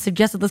 someone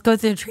suggested, let's go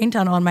through the train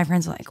tunnel. And my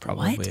friends were like,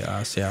 Probably what?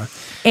 us, yeah.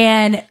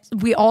 And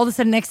we all of a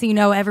sudden, next thing you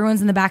know,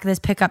 everyone's in the back of this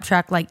pickup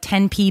truck, like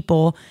 10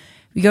 people.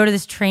 We go to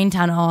this train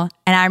tunnel.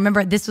 And I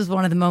remember this was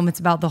one of the moments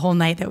about the whole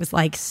night that was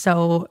like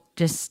so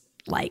just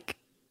like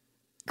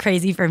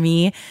crazy for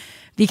me,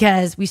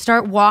 because we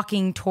start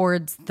walking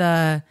towards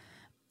the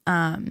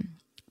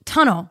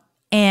tunnel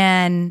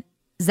and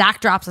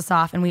Zach drops us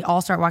off and we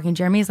all start walking.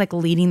 Jeremy's like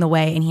leading the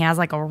way and he has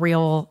like a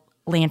real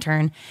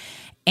lantern,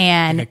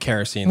 and Like a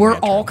kerosene we're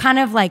lantern. all kind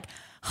of like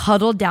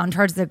huddled down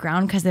towards the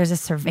ground because there's a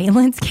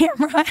surveillance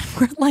camera and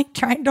we're like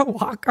trying to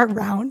walk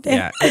around it.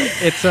 Yeah,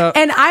 it's a...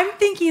 And I'm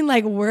thinking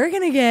like we're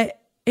gonna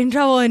get in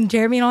trouble, and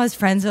Jeremy and all his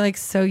friends are like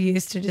so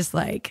used to just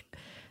like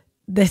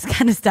this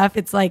kind of stuff.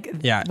 It's like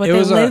Yeah, what it they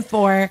was live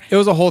for. It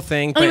was a whole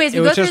thing, but Anyways,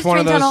 it we was go just through one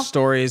this of train those tunnel.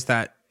 stories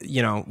that,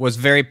 you know, was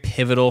very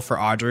pivotal for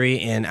Audrey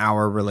in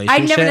our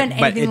relationship. I've never done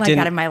but anything it like didn't-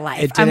 that in my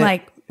life. it I'm didn't-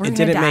 like, we're it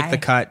gonna didn't make die. the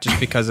cut just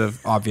because of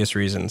obvious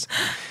reasons.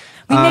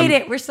 We made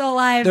it. We're still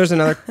alive. There's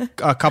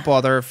a couple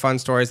other fun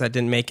stories that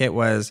didn't make it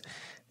was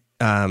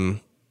The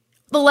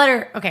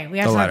letter. Okay, we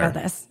have the to talk letter. about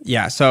this.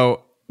 Yeah,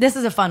 so This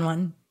is a fun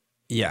one.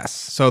 yes.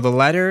 So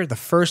the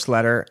first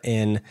letter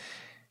in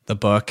the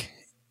book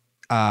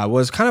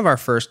was kind of our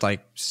first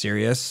like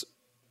serious.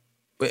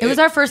 It was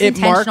our first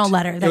intentional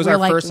letter that it was we're our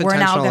like, first we're now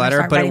intentional gonna letter,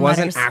 start but it writing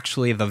wasn't letters.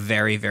 actually the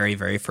very, very,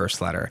 very first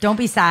letter. Don't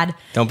be sad.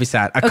 Don't be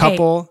sad. A Okay.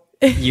 couple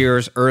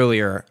years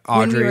earlier,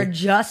 Audrey, we were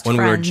just when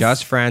we were friends.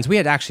 just friends, we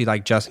had actually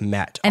like just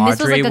met. And this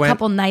was Audrey like a went-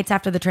 couple nights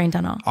after the train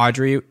tunnel.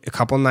 Audrey, a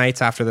couple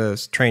nights after the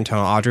train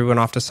tunnel, Audrey went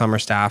off to summer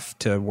staff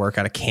to work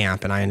at a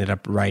camp, and I ended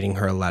up writing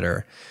her a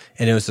letter,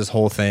 and it was this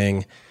whole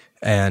thing.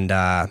 And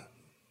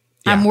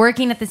I'm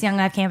working at this Young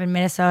Life camp in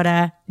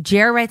Minnesota.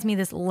 Jer writes me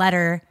this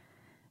letter,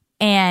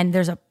 and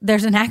there's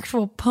an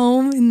actual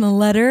poem in the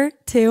letter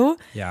too.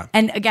 Yeah.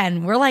 And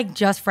again, we're like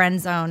just friend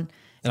zone.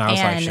 and I was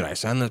like, should I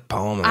send this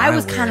poem? Am I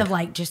was weird? kind of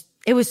like just,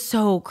 it was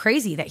so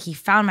crazy that he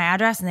found my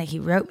address and that he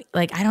wrote me.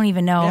 Like, I don't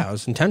even know. Yeah, it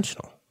was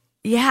intentional.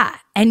 Yeah.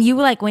 And you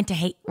like went to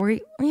Haiti. Were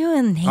you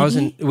in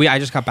Haiti? I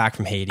just got back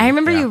from Haiti. I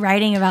remember Yeah. you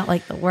writing about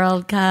like the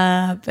World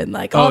Cup and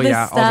like all this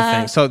stuff. all the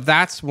things. So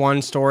that's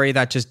one story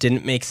that just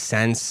didn't make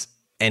sense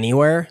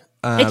anywhere.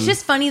 It's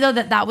just funny though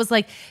that was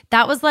like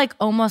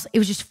almost, it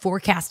was just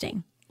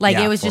forecasting. Like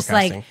Yeah, it was just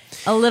forecasting. like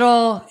a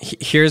little,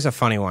 Here's a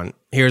funny one.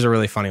 Here's a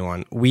really funny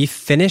one. We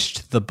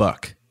finished the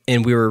book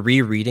and we were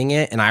rereading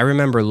it, and I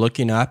remember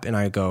looking up and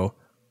I go,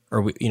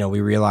 we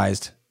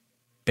realized,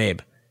 babe,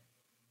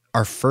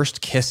 our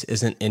first kiss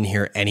isn't in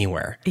here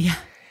anywhere. yeah.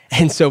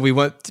 And so we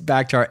went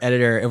back to our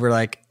editor and we're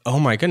like, oh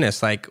my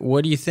goodness, like,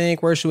 what do you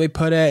think? Where should we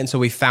put it? And so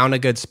we found a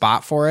good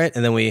spot for it,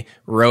 and then we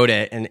wrote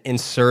it and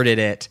inserted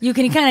it. You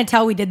can kind of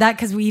tell we did that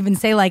because we even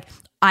say like,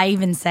 I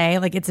even say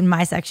like it's in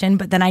my section,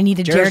 but then I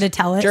needed Jared to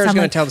tell it. Jared's I'm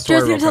gonna like, tell the story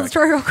Jared's gonna real tell the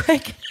story real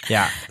quick.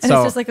 Yeah. And So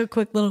it's just like a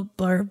quick little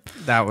blurb.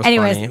 that was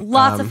Anyways, funny.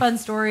 lots of fun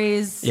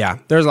stories, Yeah,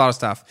 there's a lot of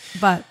stuff.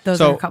 but those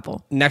So are a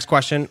couple. next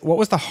question. What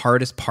was the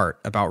hardest part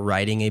about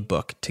writing a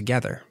book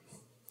together?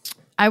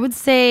 I would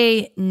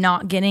say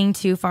not getting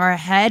too far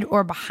ahead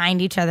or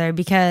behind each other,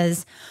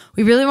 because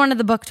we really wanted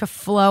the book to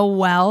flow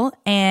well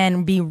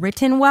and be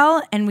written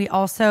well. And we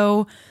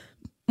also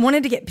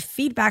wanted to get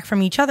feedback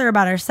from each other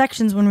about our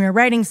sections when we were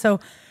writing. So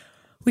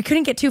we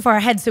couldn't get too far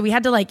ahead. So we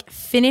had to like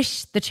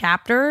finish the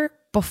chapter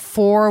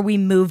before we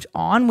moved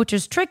on, which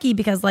is tricky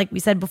because like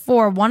we said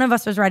before, one of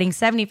us was writing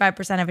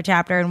 75% of a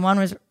chapter and one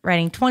was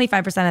writing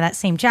 25% of that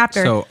same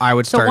chapter. So I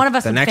would start one of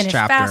us the would next finish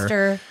chapter.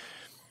 faster.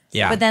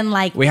 Yeah. But then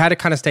like we had to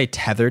kind of stay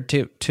tethered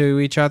to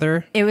each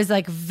other. it was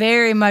like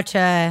very much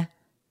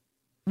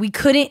we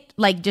couldn't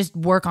like just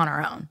work on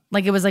our own.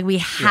 Like it was like we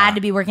had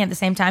to be working at the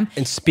same time.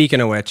 And speaking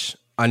of which,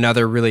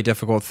 another really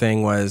difficult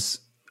thing was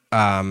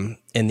in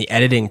the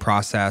editing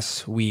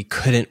process, we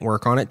couldn't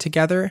work on it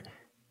together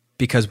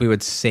because we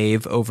would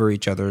save over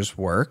each other's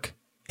work.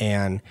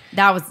 And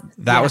That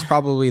that was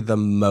probably the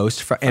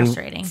most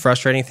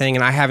frustrating thing.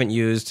 And I haven't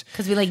used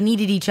because we like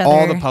needed each other.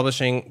 all the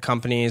publishing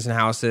companies and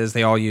houses.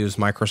 They all use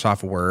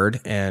Microsoft Word,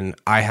 and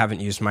I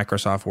haven't used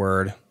Microsoft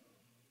Word.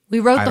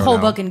 We wrote I the don't whole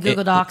know. book in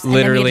Google It Docs, and then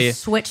we literally had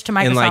to switch to in,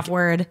 Microsoft like,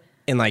 Word.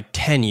 In like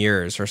 10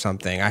 years or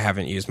something, I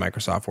haven't used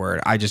Microsoft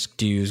Word. I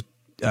just use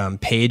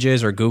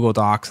Pages or Google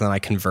Docs, and then I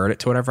convert it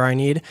to whatever I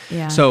need.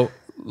 Yeah. So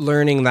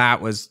learning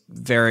that was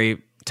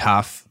very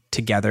tough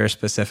together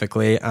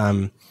specifically.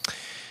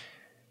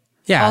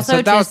 Yeah, Also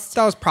so that just-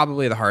 was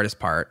probably the hardest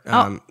part.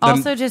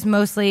 Also, just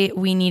mostly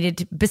we needed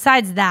to,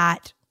 besides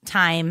that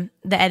time,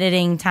 the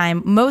editing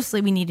time,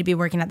 mostly we need to be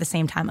working at the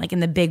same time, like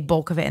in the big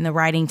bulk of it, in the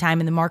writing time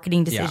and the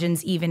marketing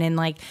decisions, even in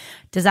like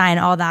design,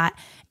 all that.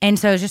 And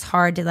so it's just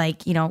hard to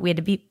like, we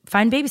had to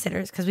find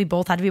babysitters because we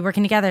both had to be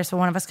working together. So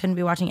one of us couldn't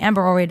be watching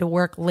Ember, or we had to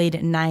work late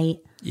at night.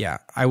 Yeah,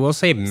 I will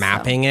say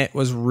mapping it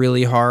was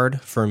really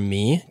hard for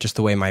me, just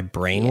the way my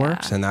brain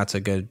works. And that's a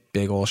good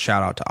big old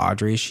shout out to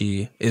Audrey.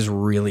 She is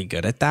really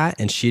good at that.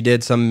 And she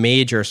did some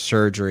major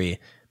surgery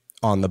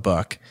on the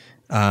book.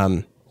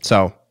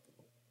 So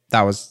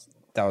that was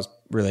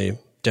really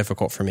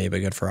difficult for me, but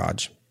good for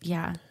Audrey.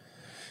 Yeah.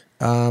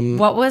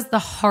 What was the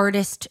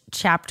hardest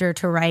chapter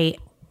to write?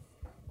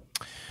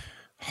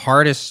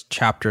 Hardest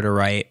chapter to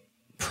write?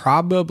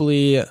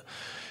 Probably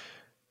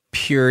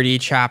Purity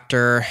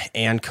chapter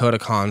and Code of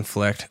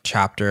Conflict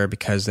chapter,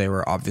 because they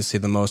were obviously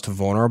the most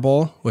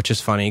vulnerable, which is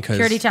funny because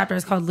Purity chapter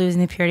is called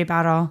Losing the Purity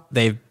Battle.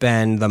 They've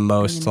been the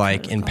most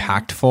like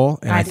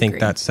impactful, and I think agree.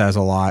 that says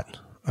a lot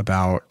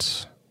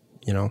about,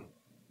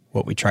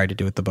 what we tried to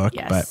do with the book.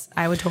 Yes, But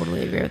I would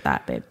totally agree with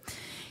that, babe.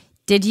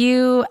 Did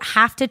you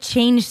have to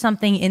change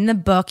something in the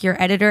book your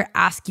editor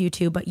asked you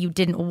to, but you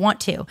didn't want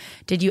to?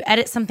 Did you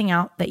edit something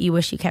out that you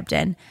wish you kept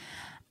in?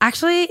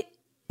 Actually,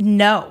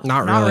 no,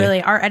 Not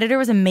really. Our editor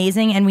was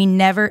amazing, and we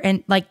never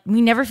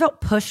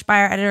felt pushed by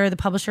our editor or the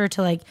publisher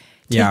to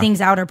take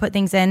things out or put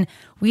things in.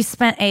 We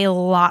spent a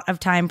lot of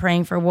time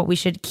praying for what we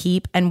should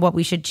keep and what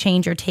we should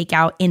change or take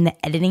out in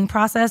the editing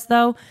process,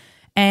 though.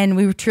 And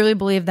we truly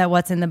believe that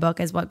what's in the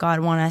book is what God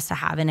wanted us to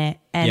have in it,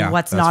 and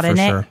what's not in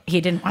it,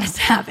 He didn't want us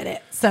to have in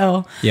it.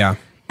 So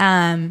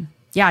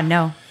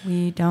no,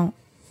 we don't.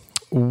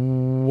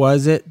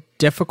 Was it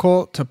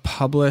difficult to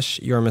publish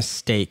your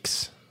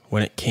mistakes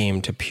when it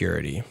came to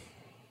Purity?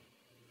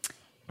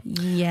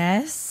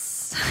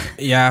 Yes.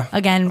 Yeah.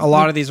 Again, a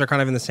lot of these are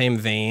kind of in the same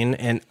vein,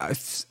 and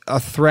a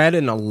thread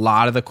in a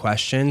lot of the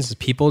questions,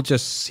 people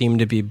just seem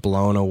to be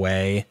blown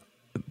away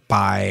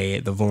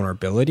by the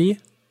vulnerability,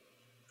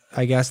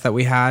 I guess, that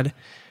we had,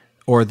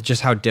 or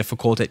just how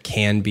difficult it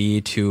can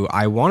be to,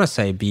 I want to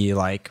say, be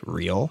like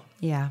real.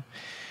 Yeah.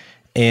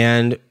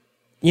 And,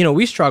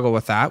 we struggle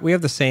with that. We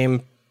have the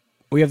same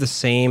we're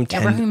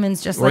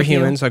humans, just we're like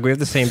humans. you. Like, we have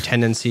the same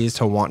tendencies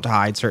to want to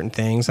hide certain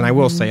things. And I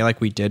will say, like,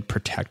 we did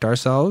protect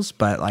ourselves,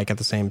 but like at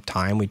the same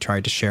time, we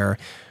tried to share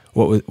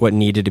what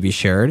needed to be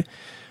shared.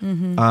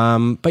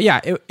 But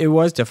yeah, it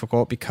was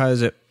difficult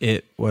because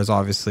it was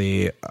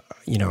obviously,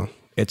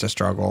 it's a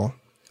struggle.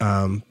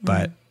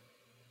 But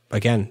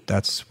again,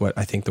 that's what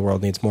I think the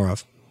world needs more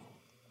of.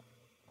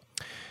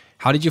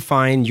 How did you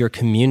find your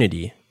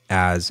community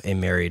as a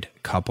married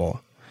couple?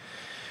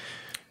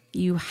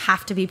 You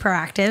have to be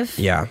proactive.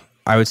 Yeah.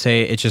 I would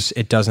say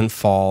it doesn't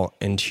fall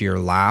into your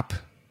lap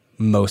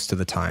most of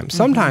the time.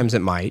 Sometimes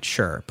it might,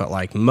 sure, but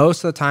like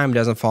most of the time it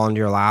doesn't fall into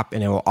your lap,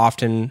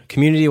 and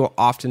community will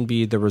often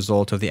be the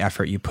result of the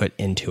effort you put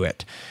into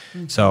it.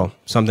 So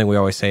something we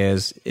always say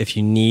is, if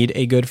you need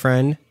a good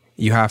friend,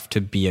 you have to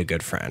be a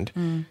good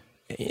friend.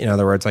 In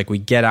other words, like, we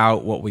get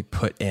out what we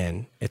put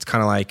in. It's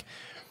kind of like,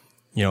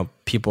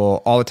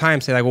 people all the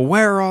time say like, well,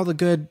 where are all the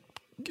good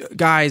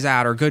guys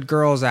at or good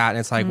girls at? And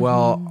it's like,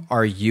 well,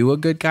 are you a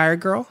good guy or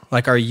girl?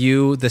 Like, are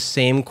you the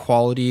same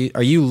quality?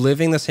 Are you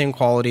living the same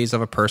qualities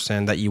of a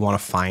person that you want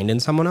to find in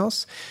someone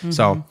else?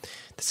 So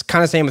it's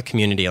kind of same with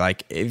community.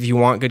 Like, if you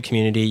want good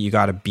community, you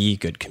got to be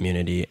good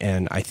community.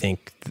 And I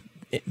think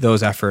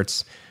those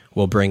efforts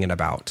will bring it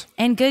about.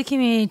 And good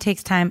community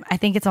takes time. I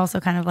think it's also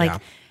kind of like,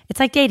 it's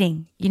like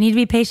dating. You need to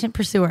be a patient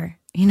pursuer,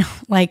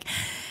 like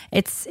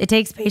it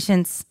takes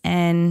patience.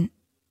 And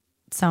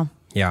so.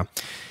 Yeah.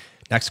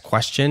 Next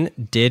question.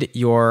 Did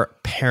your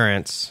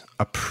parents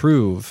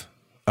approve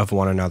of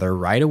one another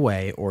right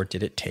away, or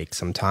did it take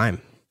some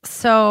time?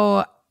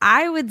 So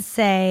I would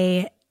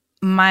say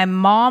my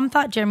mom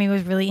thought Jeremy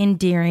was really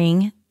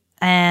endearing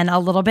and a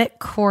little bit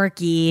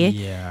quirky.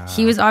 Yeah.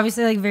 He was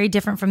obviously like very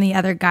different from the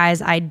other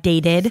guys I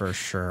dated. For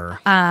sure.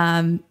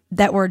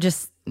 That were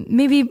just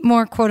maybe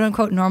more quote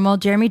unquote normal.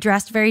 Jeremy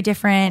dressed very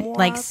different,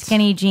 like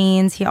skinny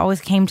jeans. He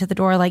always came to the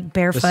door like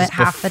barefoot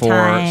half the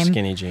time.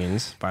 Skinny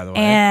jeans, by the way.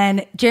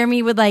 And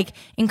Jeremy would like,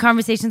 in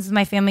conversations with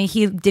my family,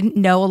 he didn't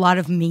know a lot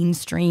of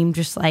mainstream,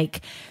 just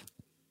like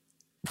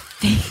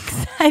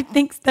things. I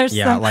think there's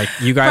some like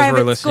you guys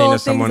were listening to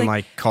someone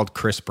like called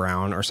Chris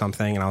Brown or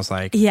something, and I was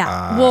like,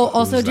 well,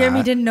 also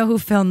Jeremy didn't know who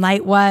Phil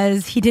Knight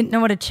was. He didn't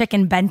know what a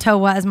chicken bento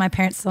was. My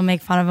parents still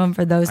make fun of him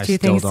for those two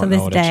things to this day. I still don't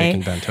know what a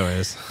chicken bento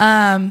is.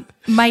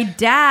 My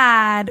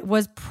dad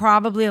was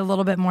probably a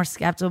little bit more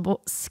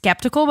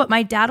skeptical, but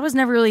my dad was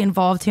never really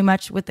involved too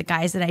much with the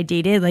guys that I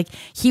dated. Like,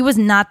 he was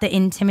not the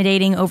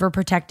intimidating,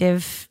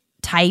 overprotective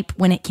type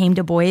when it came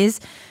to boys.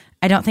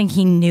 I don't think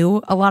he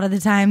knew a lot of the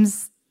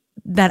times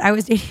that I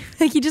was dating.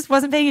 Like, he just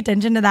wasn't paying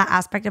attention to that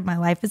aspect of my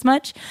life as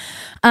much.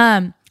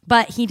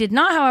 But he did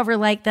not, however,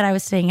 like that I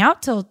was staying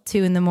out till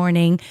 2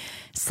 a.m.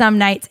 some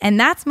nights. And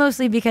that's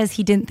mostly because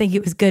he didn't think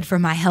it was good for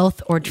my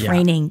health or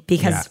training,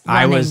 because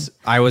running,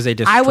 I was a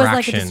distraction. I was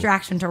like a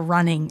distraction to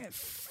running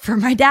for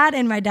my dad,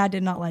 and my dad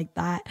did not like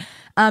that.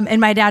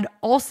 And my dad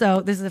also,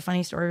 this is a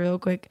funny story real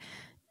quick,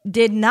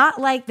 did not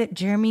like that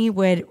Jeremy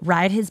would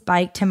ride his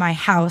bike to my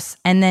house,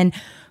 and then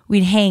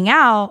we'd hang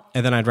out.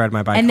 And then I'd ride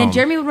my bike and home. then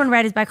Jeremy would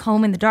ride his bike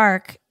home in the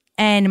dark.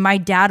 And my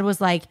dad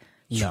was like,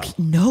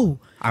 no,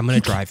 I'm going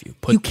to drive you.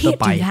 Put you the can't do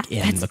bike that.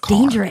 in That's the car.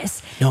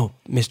 dangerous. No,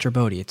 Mr.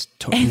 Bodie, it's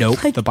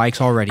nope. Like, the bike's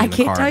already in the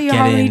car. I can't tell you Get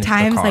how many in the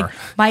times car. like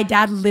my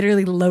dad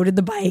literally loaded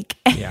the bike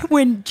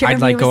when Jeremy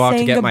I'd like was go out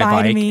saying to get my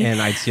goodbye to bike, me.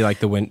 and I'd see like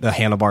the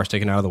handlebar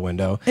sticking out of the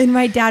window. And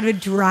my dad would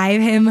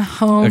drive him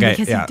home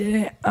because yeah. he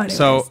didn't. Anyways.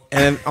 So,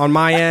 and on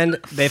my end,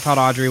 they thought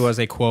Audrey was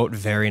a, quote,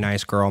 very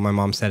nice girl. My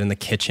mom said in the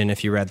kitchen,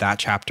 if you read that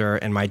chapter.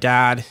 And my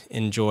dad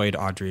enjoyed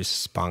Audrey's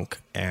spunk.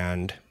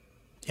 And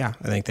yeah,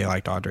 I think they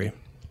liked Audrey.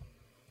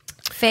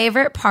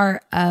 Favorite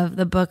part of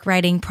the book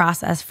writing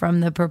process from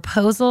the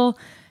proposal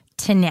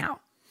to now?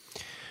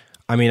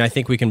 I mean, I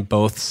think we can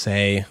both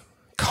say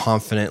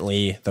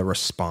confidently the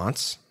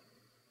response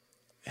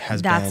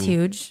has That's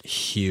been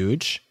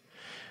huge.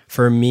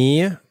 For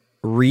me,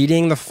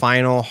 reading the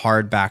final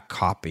hardback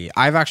copy,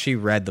 I've actually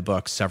read the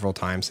book several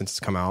times since it's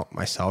come out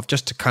myself,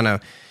 just to kind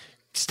of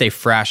stay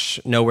fresh,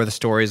 know where the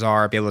stories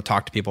are, be able to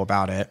talk to people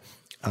about it.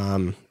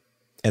 And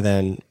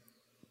then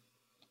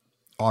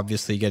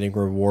obviously getting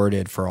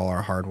rewarded for all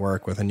our hard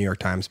work with a New York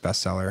Times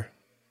bestseller.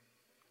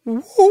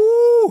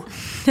 Woo!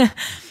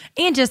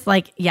 And just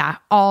like, yeah,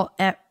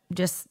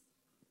 just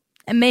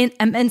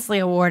immensely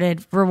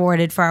rewarded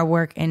for our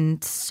work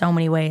in so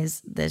many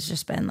ways. That's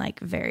just been like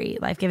very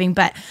life-giving.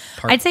 But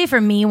I'd say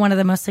for me, one of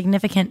the most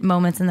significant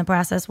moments in the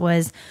process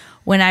was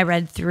when we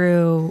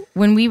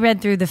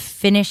read through the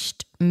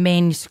finished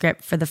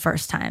manuscript for the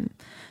first time.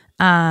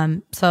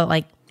 So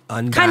like,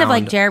 Unbound, kind of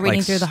like Jared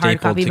reading through the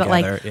hard copy,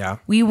 together, but like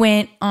we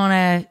went on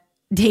a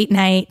date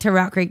night to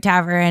Rock Creek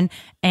Tavern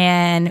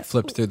and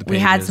flipped through the pages. We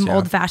had some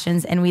old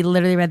fashions and we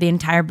literally read the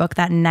entire book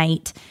that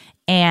night.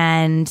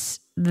 And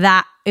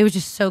that it was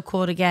just so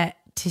cool to get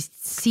to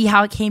see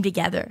how it came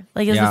together.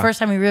 Like it was the first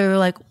time we really were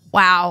like,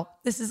 wow,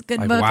 this is a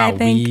good book, wow, I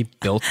think. we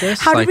built this?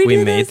 How did we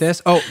made do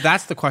this? Oh,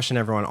 that's the question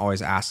everyone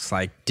always asks.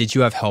 Like, did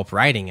you have help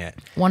writing it?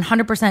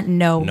 100%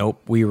 no.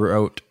 Nope. We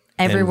wrote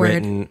every word.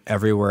 Written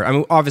every word. I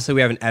mean, obviously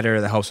we have an editor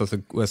that helps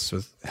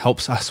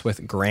helps us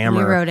with grammar.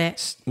 We wrote it.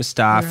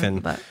 Stuff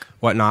and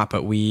whatnot,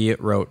 but we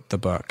wrote the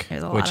book,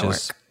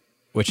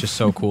 which is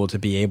so cool to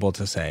be able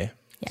to say.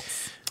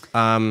 Yes.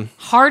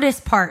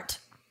 Hardest part.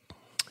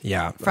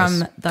 Yeah. From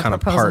the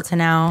proposal to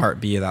now.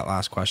 Part B of that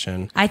last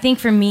question. I think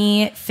for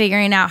me,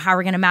 figuring out how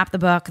we're going to map the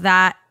book,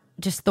 that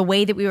just the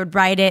way that we would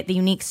write it, the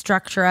unique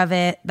structure of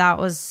it, that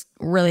was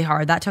really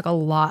hard. That took a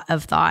lot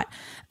of thought.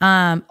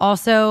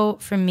 Also,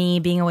 for me,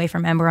 being away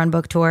from Ember on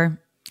book tour,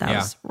 that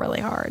was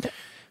really hard.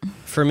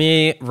 For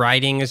me,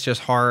 writing is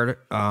just hard.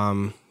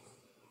 I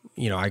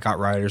got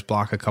writer's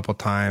block a couple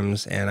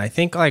times, and I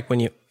think like when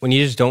you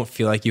just don't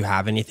feel like you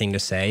have anything to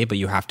say, but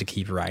you have to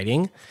keep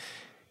writing,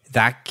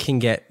 that can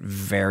get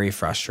very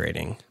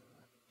frustrating.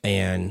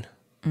 And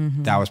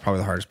that was probably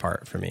the hardest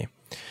part for me.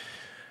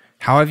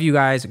 How have you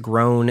guys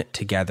grown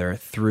together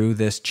through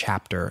this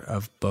chapter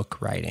of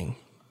book writing?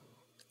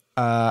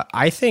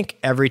 I think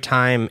every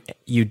time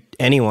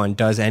anyone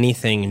does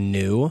anything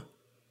new,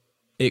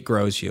 it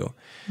grows you.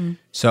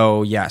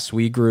 So yes,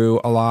 we grew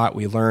a lot.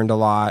 We learned a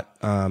lot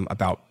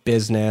about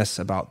business,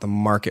 about the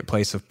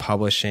marketplace of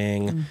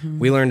publishing.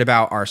 We learned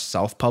about our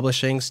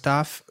self-publishing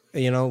stuff,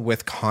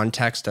 with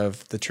context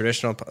of the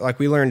traditional, like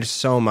we learned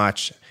so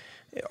much,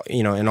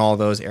 in all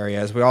those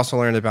areas. We also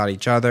learned about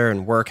each other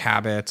and work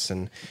habits,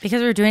 and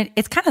because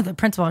it's kind of the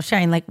principle of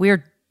sharing, like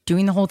we're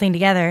doing the whole thing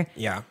together.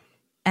 Yeah.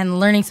 And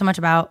learning so much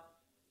about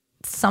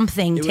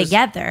something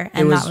together.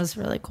 And that was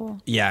really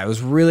cool. Yeah, it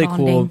was really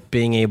Bonding. cool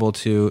being able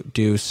to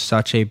do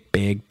such a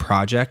big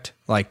project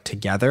like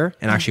together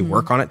and actually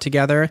work on it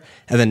together,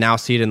 and then now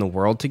see it in the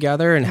world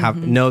together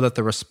and know that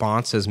the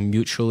response is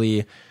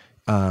mutually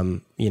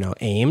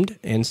aimed.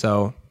 And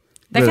so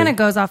that kind of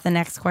goes off the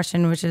next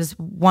question, which is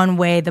one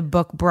way the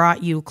book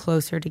brought you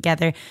closer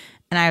together.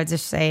 And I would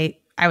say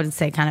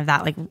kind of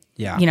that, like,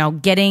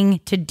 getting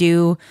to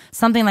do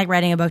something like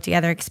writing a book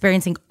together,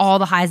 experiencing all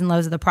the highs and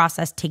lows of the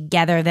process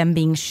together, them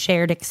being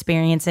shared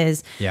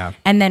experiences,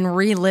 and then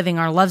reliving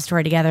our love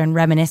story together and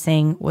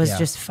reminiscing was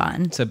just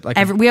fun.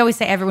 We always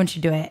say everyone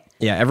should do it.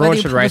 Yeah, everyone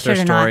should write their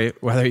story,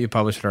 whether you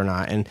publish it or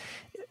not. And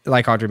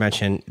like Audrey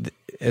mentioned,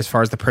 as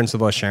far as the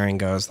principle of sharing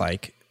goes,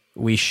 like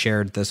we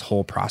shared this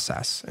whole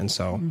process. And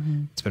so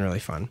it's been really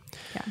fun.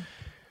 Yeah.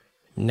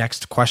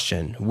 Next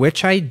question.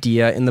 Which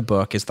idea in the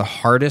book is the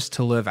hardest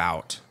to live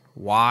out?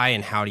 Why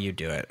and how do you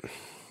do it?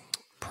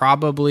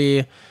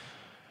 Probably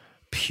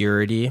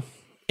purity.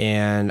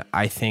 And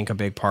I think a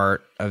big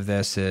part of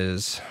this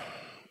is,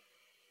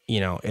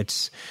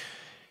 it's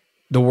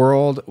the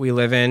world we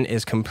live in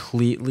is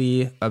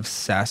completely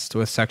obsessed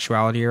with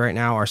sexuality right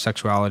now. Our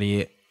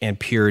sexuality and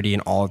purity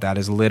and all of that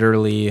is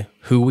literally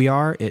who we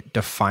are. It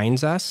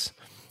defines us,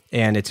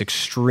 and it's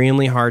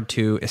extremely hard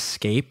to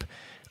escape.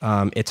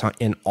 It's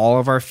in all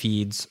of our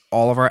feeds,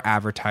 all of our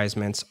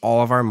advertisements,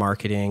 all of our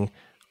marketing,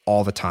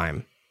 all the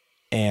time.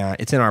 And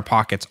it's in our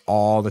pockets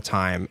all the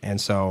time. And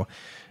so,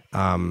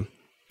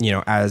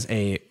 as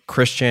a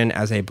Christian,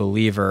 as a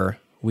believer,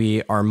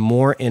 we are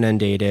more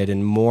inundated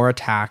and more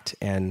attacked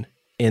and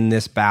in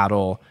this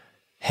battle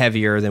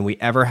heavier than we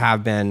ever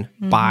have been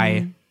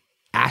by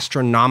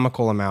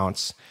astronomical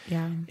amounts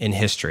in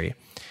history.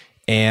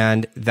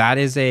 And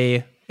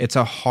it's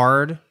a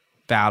hard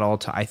battle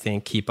to, I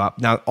think, keep up.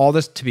 Now, all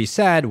this to be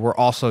said, we're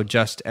also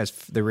just as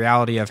the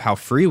reality of how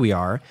free we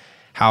are,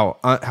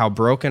 how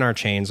broken our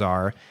chains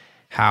are,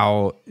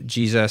 how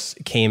Jesus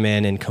came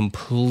in and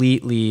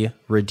completely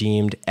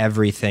redeemed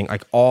everything.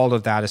 Like all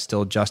of that is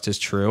still just as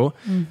true.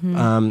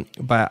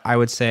 But I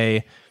would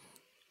say,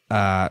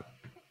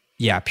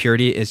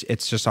 purity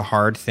it's just a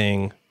hard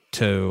thing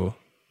to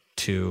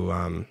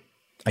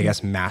I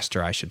guess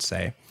master, I should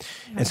say.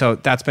 And so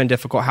that's been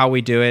difficult. How we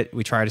do it,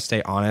 we try to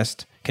stay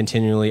honest,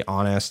 continually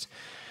honest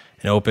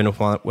and open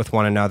with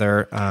one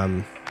another.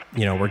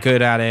 We're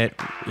good at it,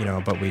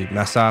 but we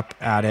mess up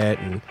at it.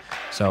 And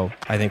so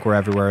I think we're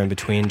everywhere in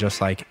between,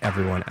 just like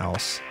everyone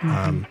else.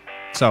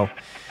 So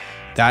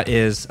that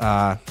is,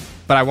 but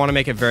I want to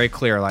make it very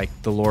clear, like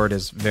the Lord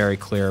is very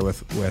clear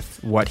with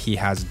what he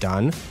has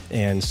done.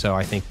 And so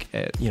I think,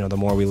 the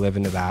more we live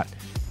into that,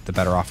 the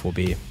better off we'll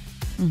be.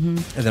 And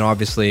then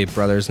obviously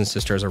brothers and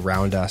sisters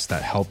around us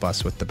that help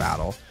us with the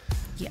battle.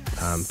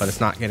 Yes. But it's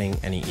not getting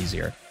any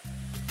easier.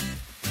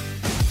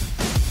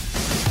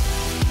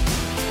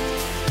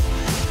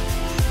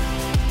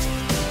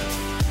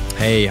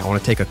 Hey, I want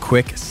to take a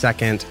quick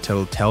second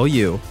to tell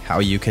you how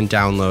you can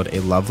download a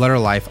Love Letter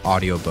Life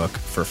audiobook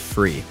for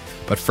free.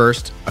 But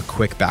first, a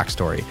quick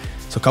backstory.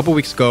 So a couple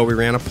weeks ago, we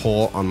ran a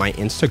poll on my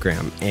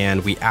Instagram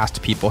and we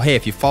asked people, hey,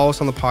 if you follow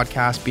us on the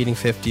podcast, Beating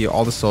 50,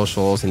 all the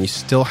socials, and you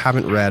still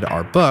haven't read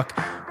our book,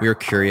 we were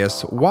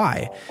curious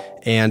why.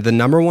 And the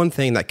number one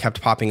thing that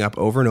kept popping up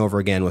over and over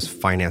again was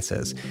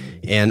finances.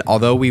 And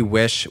although we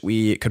wish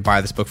we could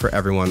buy this book for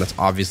everyone, that's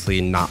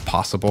obviously not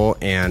possible.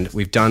 And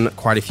we've done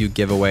quite a few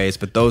giveaways,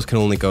 but those can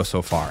only go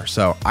so far.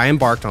 So I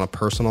embarked on a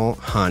personal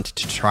hunt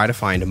to try to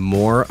find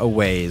more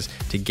ways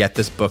to get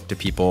this book to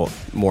people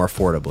more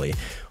affordably.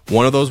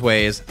 One of those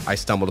ways I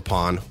stumbled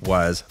upon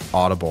was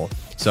Audible.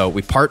 So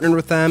we partnered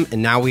with them,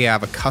 and now we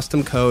have a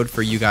custom code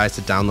for you guys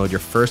to download your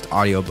first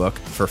audiobook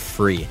for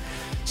free.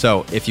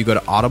 So if you go to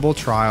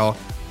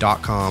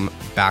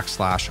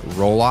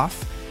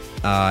audibletrial.com/rolloff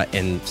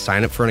and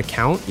sign up for an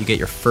account, you get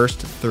your first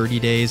 30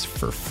 days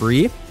for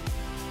free,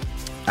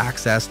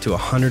 access to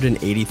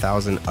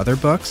 180,000 other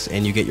books,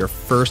 and you get your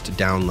first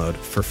download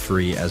for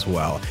free as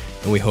well.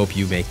 And we hope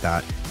you make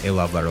that a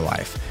Love Letter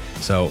Life.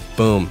 So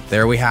boom,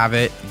 there we have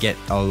it. Get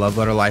a Love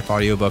Letter Life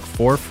audiobook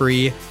for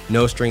free,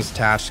 no strings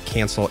attached,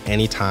 cancel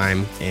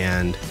anytime.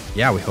 And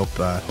yeah, we hope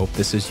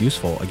this is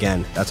useful.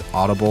 Again, that's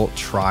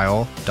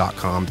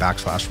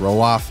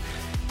audibletrial.com/rolloff.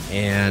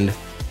 And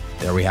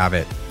there we have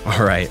it.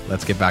 All right,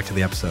 let's get back to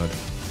the episode.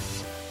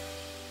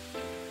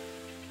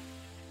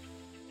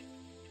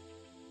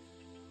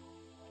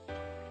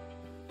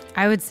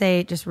 I would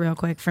say just real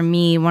quick, for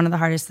me, one of the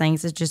hardest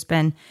things has just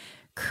been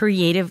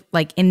creative,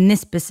 like in this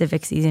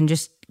specific season,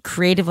 just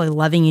creatively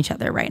loving each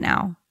other right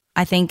now.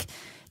 I think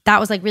that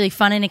was like really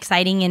fun and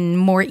exciting and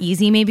more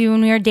easy maybe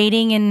when we were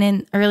dating and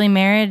in early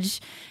marriage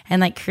and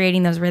like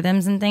creating those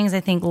rhythms and things. I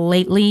think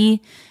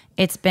lately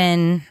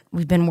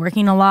we've been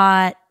working a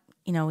lot.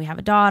 We have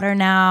a daughter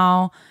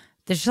now.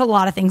 There's just a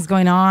lot of things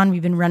going on.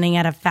 We've been running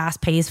at a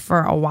fast pace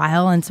for a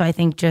while. And so I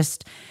think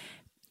just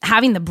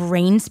having the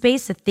brain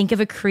space to think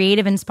of a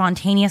creative and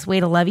spontaneous way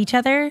to love each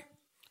other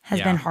has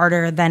been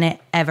harder than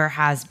it ever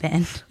has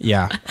been.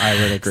 Yeah,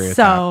 I would agree with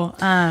that.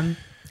 So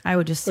I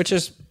would just which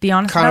is be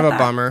honest kind about of a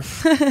bummer.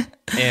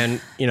 And,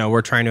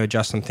 we're trying to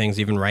adjust some things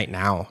even right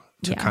now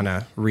to kind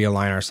of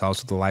realign ourselves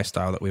with the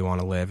lifestyle that we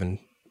want to live and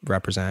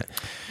represent.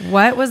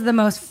 What was the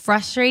most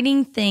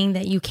frustrating thing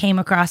that you came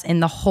across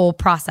in the whole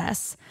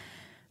process?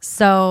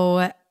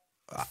 So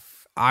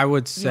I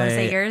would say... You want to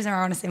say yours or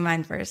I want to say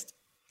mine first?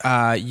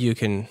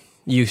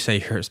 You say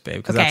yours, babe,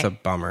 because that's a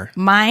bummer.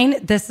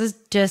 Mine, this is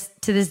just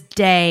to this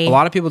day. A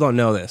lot of people don't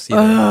know this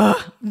either.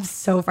 I'm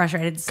so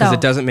frustrated. Because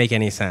it doesn't make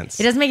any sense.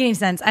 It doesn't make any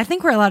sense. I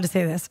think we're allowed to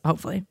say this,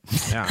 hopefully.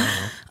 Yeah,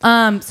 I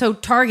don't know. So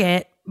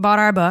Target bought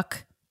our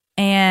book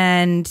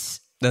and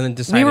then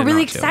decided we were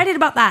really not to. excited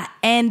about that.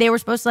 And they were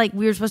supposed to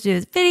we were supposed to do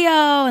this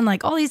video and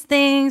like all these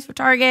things for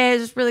Target.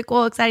 It's just really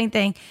cool, exciting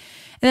thing.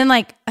 And then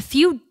like a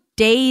few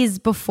days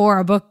before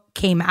our book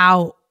came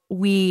out,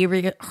 we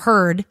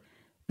heard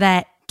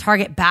that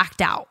Target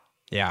backed out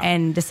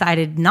and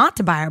decided not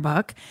to buy our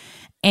book.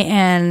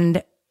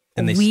 And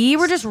we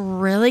were just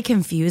really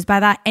confused by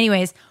that.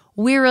 Anyways,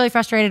 we were really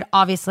frustrated.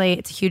 Obviously,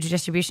 it's a huge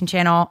distribution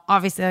channel.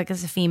 Obviously,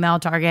 it's a female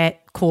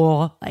Target.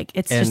 Cool.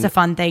 It's just a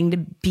fun thing to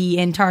be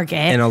in Target.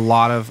 And a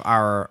lot of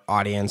our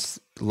audience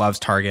loves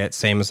Target,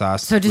 same as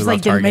us. So it just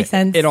didn't make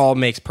sense. It all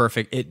makes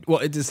perfect.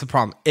 It's the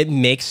problem. It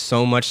makes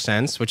so much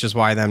sense, which is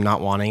why them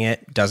not wanting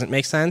it doesn't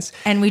make sense.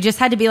 And we just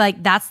had to be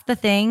like, that's the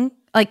thing.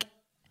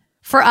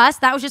 For us,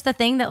 that was just the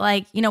thing that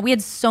we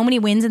had so many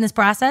wins in this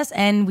process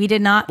and we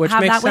did not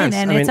have that win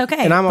and it's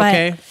okay. And I'm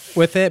okay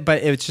with it,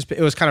 but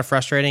it was kind of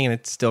frustrating and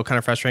it's still kind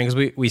of frustrating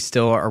because we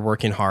still are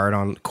working hard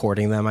on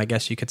courting them, I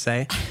guess you could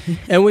say.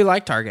 And we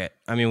like Target.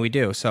 I mean, we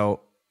do.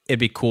 So it'd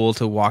be cool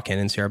to walk in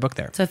and see our book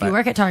there. So if you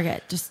work at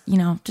Target, just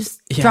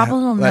drop a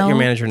little note. Let your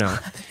manager know.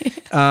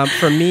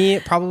 For me,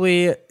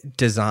 probably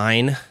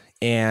design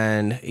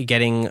and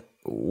getting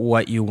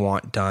what you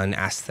want done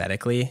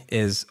aesthetically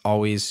is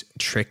always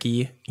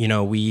tricky. You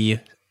know, we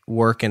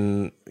work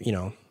in, you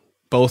know,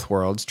 both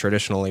worlds,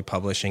 traditionally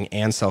publishing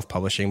and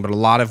self-publishing, but a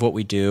lot of what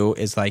we do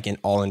is like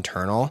all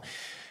internal.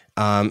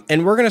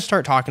 And we're going to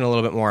start talking a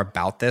little bit more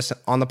about this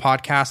on the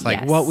podcast,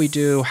 like what we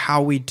do,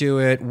 how we do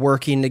it,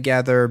 working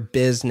together,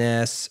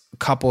 business,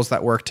 couples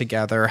that work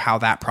together, how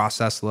that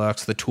process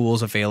looks, the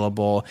tools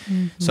available.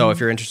 So if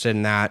you're interested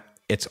in that,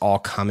 it's all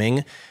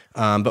coming.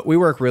 But we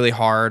work really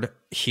hard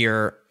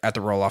here at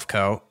the Roll Off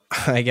Co.,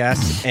 I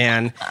guess.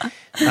 And,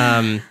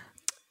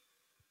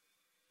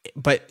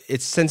 but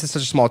since it's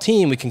such a small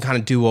team, we can kind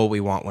of do what we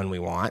want when we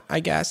want, I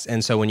guess.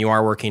 And so when you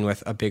are working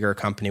with a bigger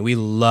company, we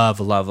love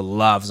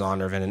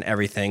Zondervan and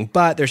everything,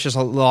 but there's just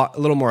a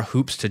little more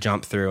hoops to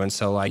jump through. And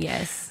so like,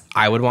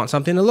 I would want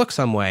something to look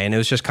some way. And it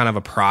was just kind of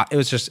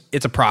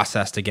it's a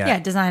process to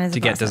get,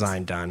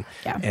 design done.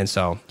 Yeah. And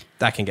so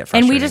that can get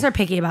frustrating. And we just are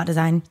picky about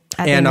design.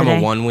 And I'm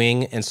a one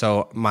wing. And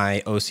so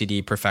my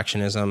OCD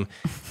perfectionism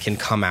can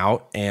come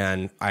out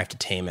and I have to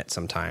tame it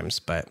sometimes.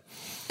 But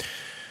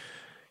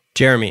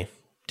Jeremy,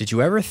 did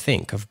you ever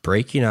think of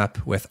breaking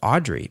up with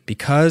Audrey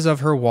because of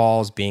her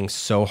walls being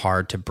so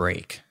hard to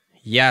break?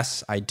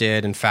 Yes, I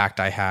did. In fact,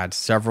 I had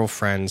several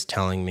friends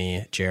telling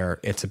me, Jer,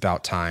 it's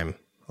about time.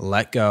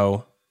 Let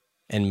go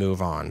and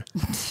move on.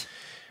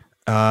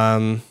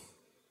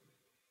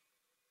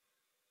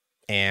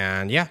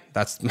 And yeah,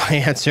 that's my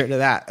answer to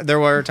that. There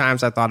were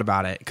times I thought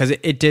about it because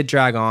it did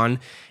drag on.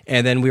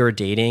 And then we were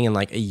dating, and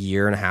like a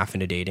year and a half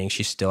into dating,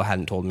 she still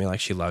hadn't told me like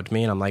she loved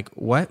me. And I'm like,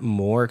 what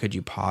more could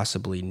you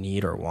possibly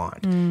need or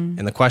want?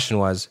 And the question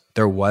was,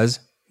 there was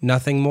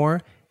nothing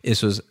more.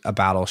 This was a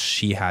battle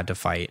she had to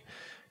fight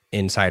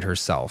inside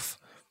herself.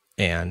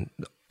 And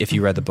if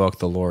you read the book,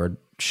 the Lord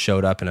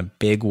showed up in a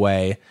big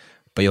way,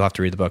 but you'll have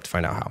to read the book to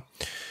find out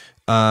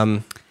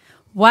how.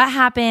 What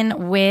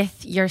happened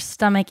with your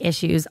stomach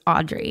issues,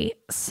 Audrey?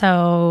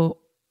 So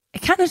I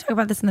kind of talk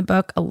about this in the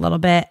book a little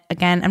bit.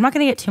 Again, I'm not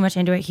going to get too much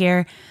into it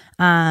here.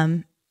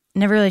 Never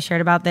really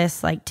shared about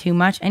this like too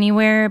much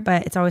anywhere,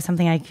 but it's always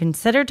something I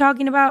consider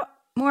talking about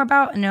more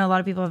about. I know a lot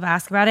of people have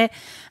asked about it.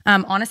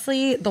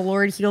 Honestly, the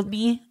Lord healed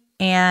me,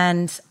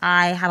 and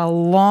I had a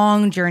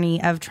long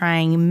journey of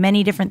trying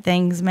many different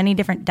things, many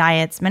different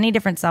diets, many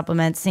different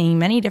supplements, seeing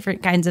many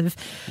different kinds of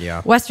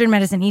Western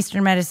medicine,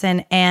 Eastern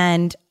medicine,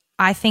 and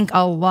I think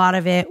a lot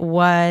of it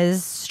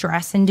was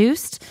stress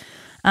induced.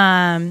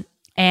 And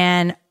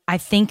I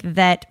think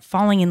that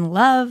falling in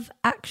love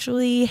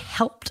actually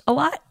helped a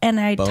lot. And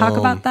I talk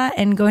about that.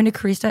 And going to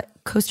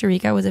Costa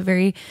Rica was a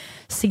very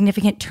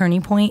significant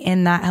turning point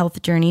in that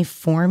health journey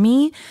for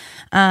me.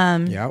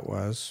 Yeah, it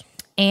was.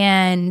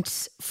 And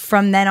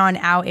from then on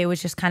out, it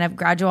was just kind of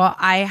gradual.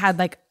 I had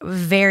like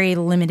very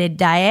limited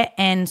diet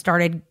and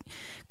started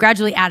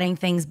gradually adding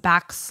things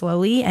back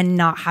slowly and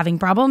not having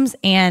problems.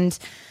 And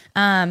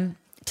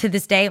to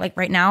this day, like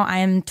right now, I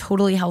am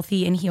totally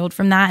healthy and healed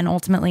from that. And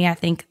ultimately, I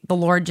think the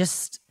Lord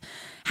just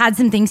had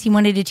some things he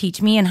wanted to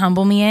teach me and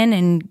humble me in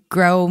and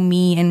grow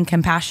me in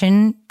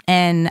compassion.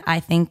 And I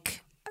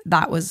think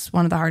that was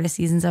one of the hardest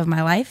seasons of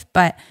my life,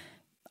 but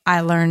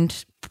I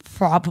learned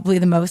probably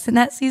the most in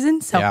that season.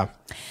 So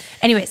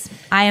anyways,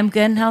 I am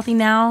good and healthy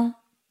now.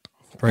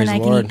 Praise and I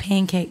the can Lord. eat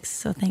pancakes.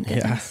 So thank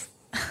goodness.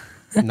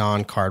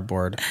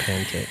 Non-cardboard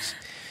pancakes.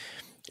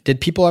 Did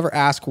people ever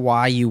ask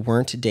why you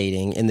weren't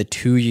dating in the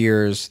 2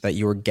 years that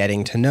you were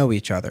getting to know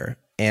each other?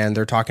 And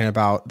they're talking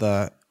about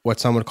what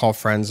some would call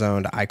friend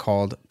zoned, I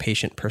called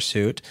patient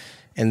pursuit.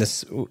 And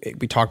this,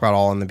 we talk about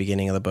all in the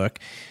beginning of the book.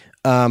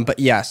 But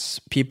yes,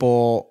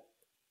 people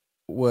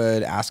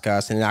would ask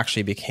us, and it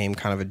actually became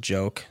kind of a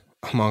joke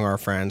among our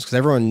friends because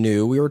everyone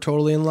knew we were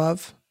totally in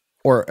love,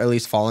 or at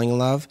least falling in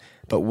love,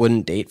 but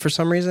wouldn't date for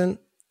some reason.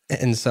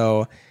 And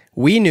so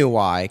we knew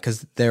why,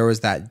 because there was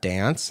that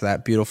dance,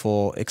 that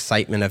beautiful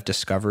excitement of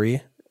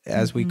discovery,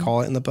 as we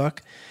call it in the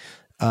book.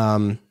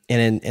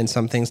 And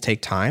some things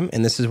take time.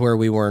 And this is where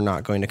we were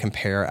not going to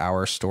compare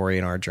our story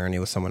and our journey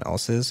with someone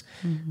else's,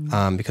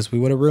 because we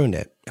would have ruined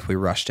it if we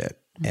rushed it.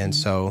 And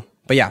so,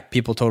 but yeah,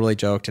 people totally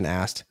joked and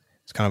asked.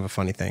 It's kind of a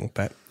funny thing,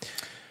 but.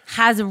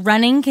 Has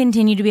running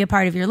continued to be a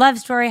part of your love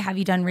story? Have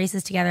you done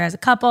races together as a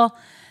couple?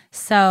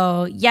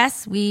 So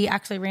yes, we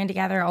actually ran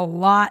together a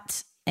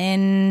lot.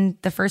 In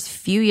the first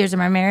few years of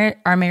our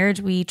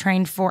marriage, we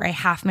trained for a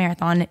half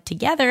marathon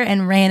together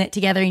and ran it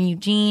together in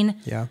Eugene.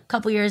 Yeah. A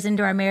couple years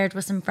into our marriage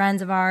with some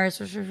friends of ours,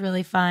 which was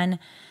really fun.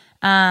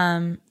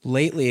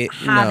 Lately,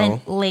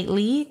 haven't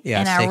lately. Yeah,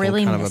 and it's I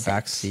really kind of miss a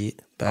back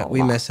seat, but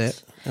we miss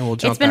it, and we'll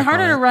jump. It's been back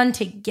harder on to it. run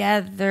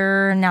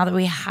together now that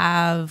we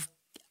have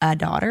a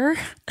daughter,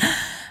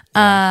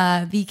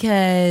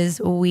 because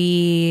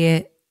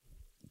we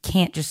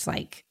can't just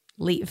like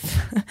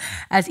leave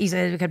as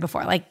easily as we could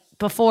before. Like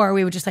before,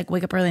 we would just like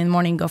wake up early in the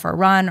morning, go for a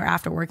run, or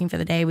after working for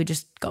the day, we'd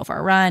just go for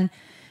a run.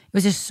 It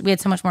was just, we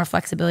had so much more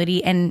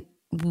flexibility, and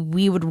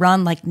we would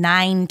run like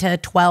 9 to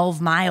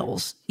 12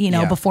 miles,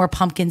 before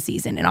pumpkin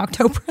season in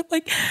October.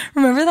 Like,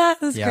 remember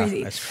that? It was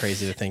crazy. It's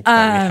crazy to think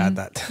that we had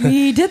that.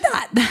 We did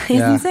that. It's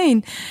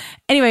insane.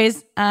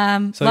 Anyways,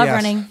 love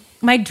running.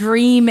 My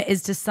dream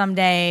is to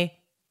someday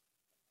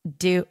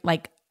do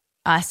like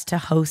us to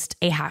host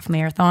a half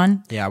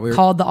marathon. Yeah,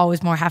 called the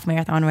Always More Half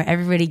Marathon, where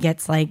everybody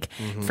gets like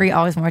free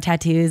Always More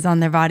tattoos on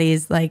their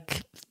bodies,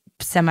 like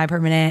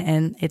semi-permanent,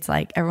 and it's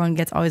like everyone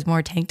gets Always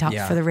More tank tops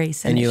for the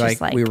race, and it's you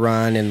just like we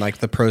run and like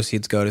the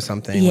proceeds go to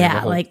something.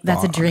 Yeah, like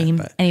that's a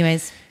dream.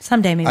 Anyways,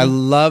 someday maybe. I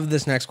love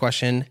this next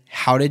question.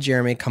 How did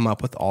Jeremy come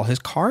up with all his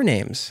car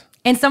names?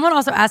 And someone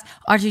also asked,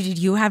 Audrey, did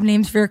you have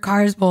names for your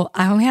cars? Well,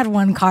 I only had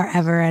one car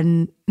ever,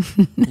 and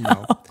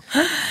no.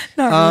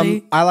 Not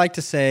really. I like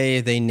to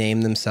say they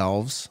name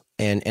themselves,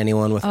 and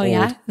anyone with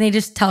yeah? They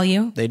just tell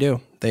you? They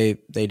do. They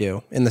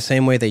do. In the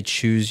same way they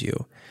choose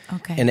you.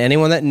 Okay. And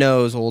anyone that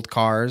knows old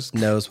cars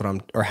knows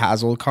or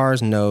has old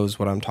cars knows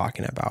what I'm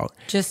talking about.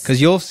 Just because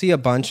you'll see a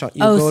bunch.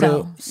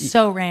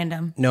 So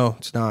random. No,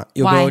 it's not.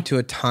 You'll Why? go to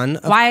a ton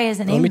of. Why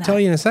is it named Let me that? tell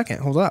you in a second.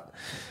 Hold up.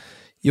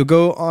 You'll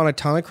go on a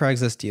ton of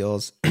Craigslist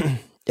deals, and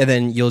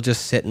then you'll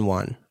just sit in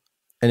one,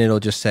 and it'll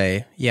just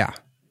say, yeah.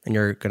 And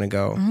you're going to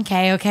go.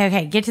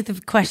 Okay. Get to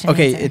the question.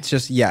 Okay, answer. it's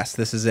just, yes,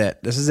 this is it.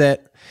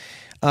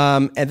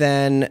 And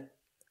then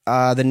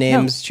the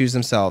names choose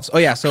themselves. Oh,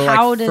 yeah.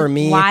 So for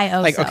me, why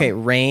Oso? like, okay,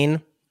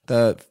 Rain,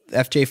 the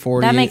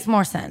FJ40. That makes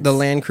more sense. The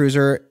Land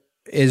Cruiser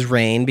is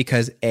Rain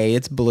because A,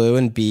 it's blue,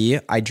 and B,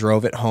 I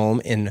drove it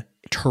home in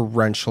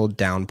torrential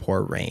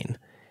downpour rain.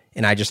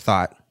 And I just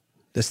thought,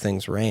 this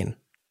thing's Rain.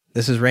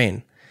 This is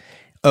Rain.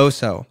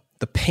 Oso.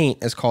 The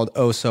paint is called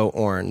Oso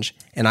Orange,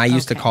 and I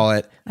used to call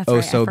it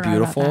Oso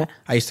Beautiful.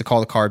 I used to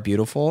call the car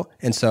Beautiful,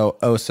 and so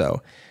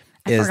Oso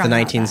is the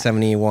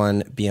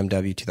 1971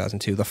 BMW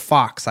 2002. The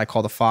Fox, I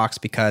call the Fox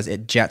because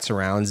it jets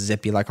around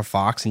zippy like a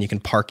fox, and you can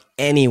park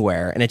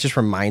anywhere, and it just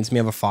reminds me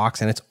of a fox,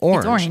 and it's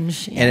orange. It's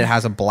orange, yeah. And it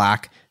has a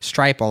black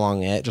stripe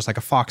along it, just like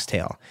a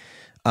foxtail.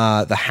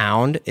 The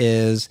Hound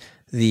is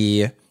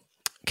the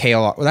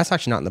KLR. Well, that's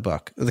actually not in the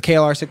book. The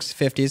KLR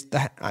 650s.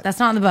 That's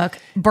not in the book.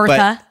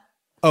 Bertha.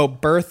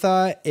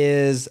 Bertha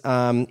is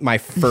my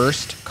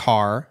first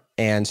car,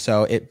 and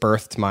so it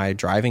birthed my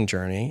driving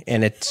journey.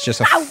 And it's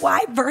just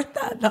why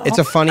Bertha though? It's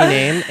a funny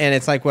name, and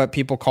it's like what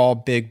people call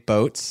big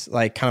boats,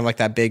 like kind of like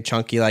that big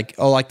chunky, like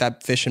like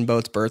that fishing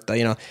boat's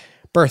Bertha,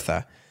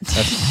 Bertha.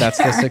 That's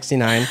the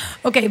 69.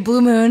 Okay,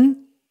 Blue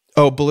Moon.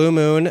 Oh, Blue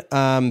Moon,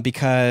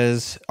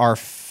 because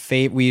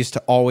we used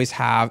to always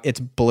have, it's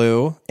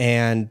blue,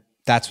 and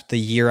that's the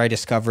year I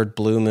discovered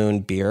Blue Moon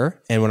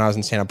beer. And when I was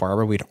in Santa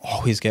Barbara, we'd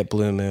always get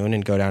Blue Moon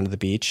and go down to the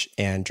beach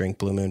and drink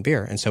Blue Moon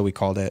beer. And so we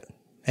called it,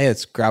 hey,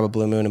 let's grab a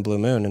Blue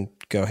Moon and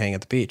go hang at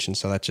the beach. And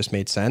so that just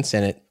made sense.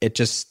 And it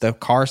just, the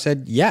car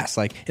said yes.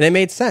 And it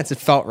made sense. It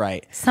felt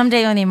right.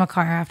 Someday you'll name a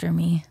car after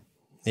me.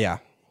 Yeah.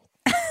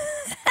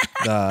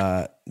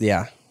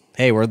 Yeah.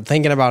 Hey, we're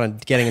thinking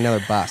about getting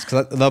another bus.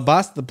 Because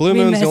the Blue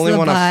Moon's the only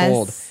one I've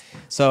sold.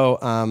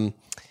 So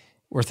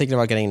we're thinking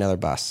about getting another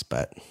bus.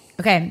 But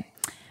okay.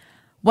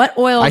 What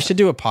oil? I should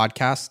do a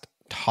podcast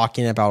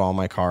talking about all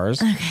my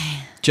cars.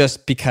 Okay.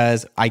 Just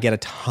because I get a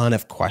ton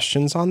of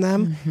questions on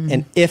them. Mm-hmm.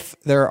 And if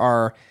there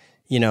are,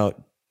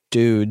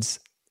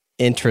 dudes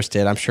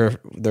interested, I'm sure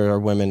there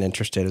are women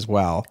interested as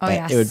well. Oh,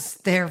 yes.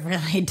 They're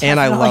really definitely and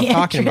I love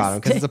talking about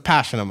them because it's a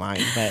passion of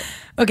mine. But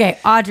okay,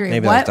 Audrey,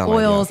 what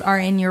oils are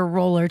in your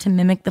roller to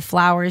mimic the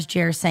flowers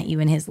Jer sent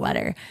you in his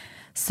letter?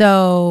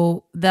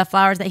 So the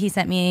flowers that he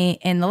sent me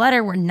in the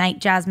letter were night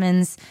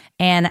jasmines,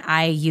 and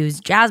I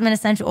used jasmine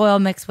essential oil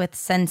mixed with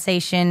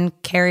Sensation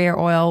carrier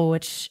oil,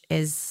 which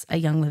is a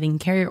Young Living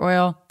carrier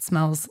oil. It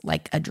smells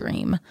like a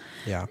dream.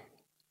 Yeah.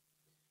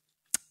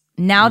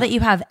 Now that you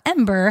have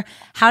Ember,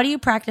 how do you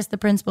practice the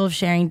principle of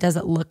sharing? Does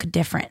it look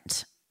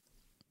different?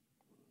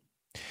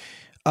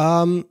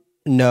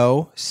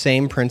 No,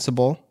 same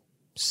principle,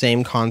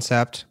 same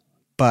concept.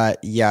 But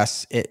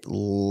yes, it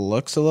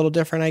looks a little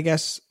different, I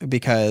guess,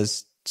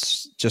 because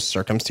just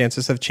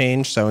circumstances have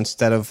changed. So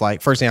instead of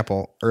for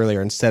example,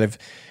 earlier, instead of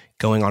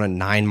going on a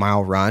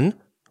 9-mile run,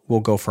 we'll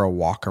go for a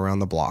walk around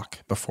the block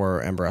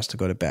before Ember has to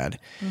go to bed.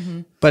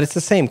 Mm-hmm. But it's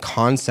the same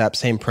concept,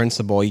 same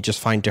principle. You just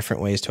find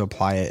different ways to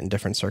apply it in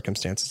different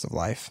circumstances of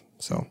life.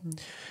 So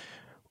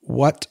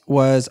what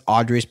was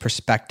Audrey's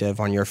perspective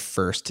on your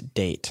first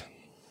date?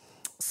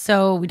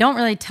 So we don't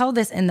really tell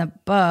this in the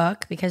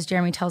book because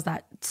Jeremy tells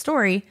that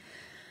story.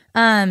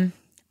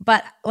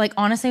 But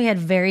honestly, we had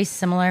very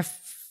similar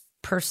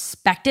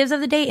perspectives of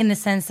the date in the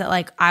sense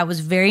that I was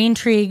very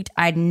intrigued.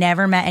 I'd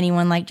never met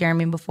anyone like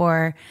Jeremy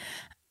before,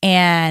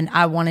 and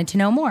I wanted to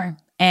know more.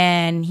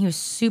 And he was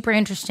super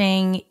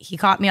interesting. He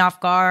caught me off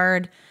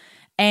guard.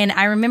 And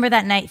I remember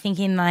that night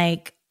thinking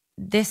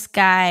this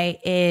guy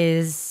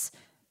he's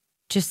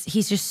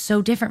just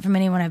so different from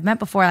anyone I've met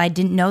before. I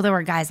didn't know there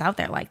were guys out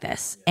there like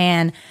this.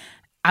 And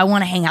I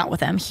want to hang out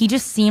with him. He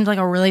just seemed like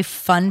a really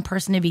fun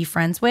person to be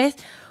friends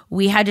with.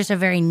 We had just a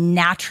very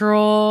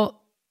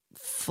natural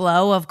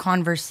flow of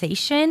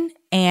conversation,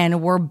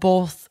 and we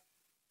both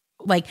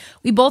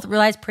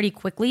realized pretty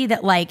quickly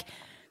that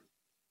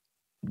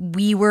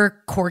we were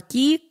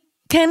quirky,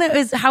 kind of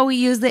is how we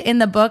used it in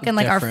the book, and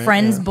our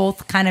friends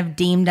both kind of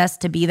deemed us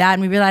to be that,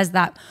 and we realized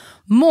that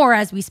more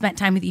as we spent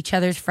time with each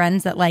other's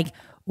friends, that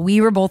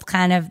we were both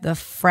kind of the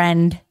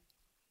friend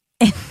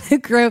in the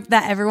group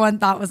that everyone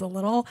thought was a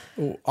little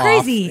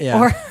crazy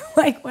or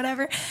like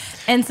whatever.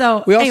 And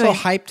so we also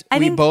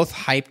both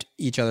hyped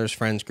each other's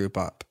friends group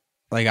up.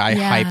 Like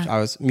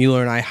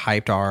Mueller and I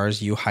hyped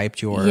ours, you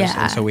hyped yours.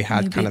 Yeah, and so we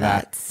had kind of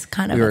that's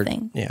kind of a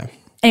thing. Yeah.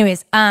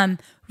 Anyways,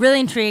 really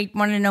intrigued,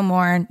 wanted to know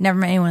more. Never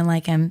met anyone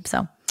like him.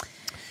 So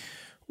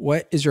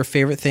what is your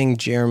favorite thing,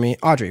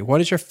 Audrey, what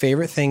is your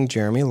favorite thing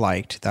Jeremy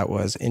liked that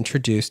was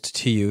introduced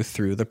to you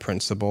through the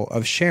principle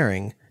of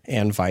sharing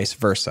and vice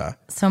versa?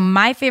 So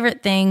my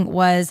favorite thing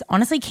was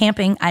honestly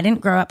camping. I didn't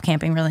grow up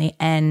camping really.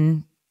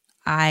 And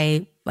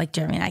like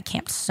Jeremy and I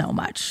camped so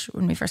much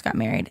when we first got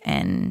married,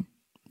 and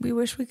we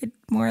wish we could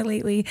more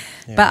lately.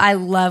 Yeah. But I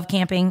love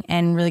camping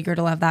and really grew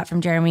to love that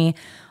from Jeremy.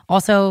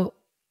 Also,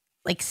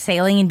 like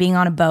sailing and being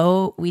on a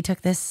boat. We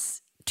took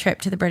this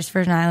trip to the British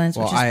Virgin Islands,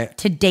 which is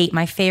to date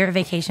my favorite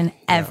vacation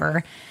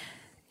ever.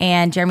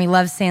 And Jeremy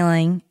loves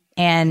sailing,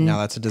 and now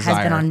that's a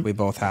desire we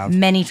both have.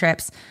 Many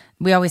trips.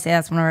 We always say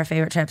that's one of our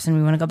favorite trips, and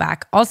we want to go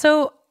back.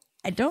 Also,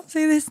 I don't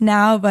say this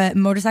now, but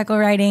motorcycle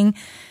riding,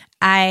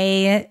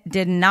 I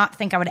did not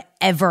think I would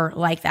ever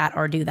like that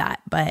or do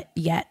that. But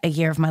yet a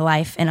year of my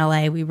life in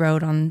LA, we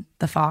rode on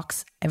the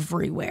Fox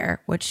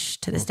everywhere, which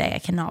to this day, I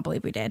cannot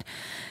believe we did.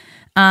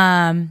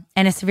 And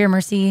a Severe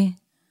Mercy.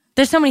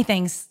 There's so many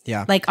things.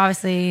 Yeah. Like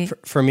obviously.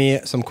 For me,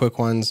 some quick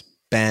ones.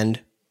 Bend.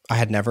 I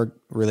had never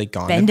really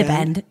gone to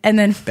Bend. And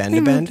then Bend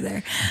to Bend.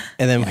 There.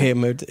 And then we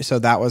moved. So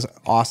that was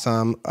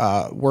awesome.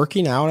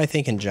 Working out, I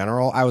think in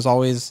general, I was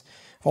always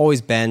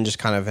been just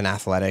kind of an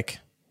athletic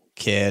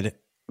kid.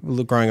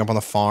 Growing up on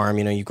the farm,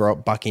 you grow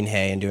up bucking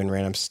hay and doing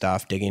random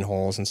stuff, digging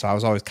holes. And so I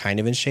was always kind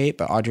of in shape,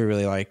 but Audrey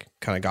really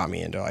kind of got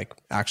me into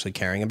actually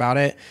caring about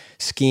it.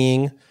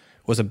 Skiing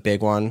was a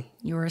big one.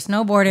 You were a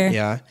snowboarder.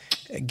 Yeah.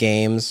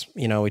 Games,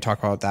 we talk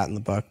about that in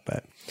the book,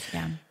 but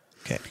yeah.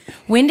 Okay.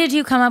 When did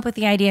you come up with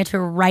the idea to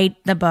write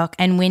the book,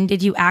 and when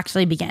did you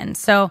actually begin?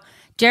 So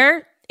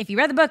Jared, if you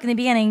read the book in the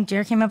beginning,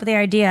 Jared came up with the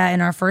idea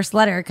in our first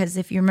letter, because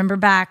if you remember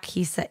back,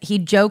 he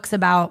jokes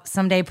about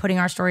someday putting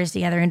our stories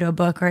together into a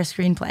book or a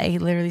screenplay. He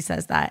literally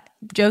says that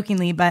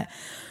jokingly, but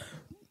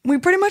we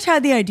pretty much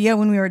had the idea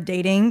when we were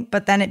dating,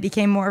 but then it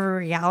became more of a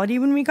reality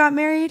when we got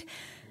married.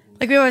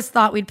 Like we always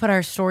thought we'd put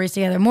our stories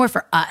together more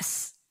for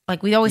us.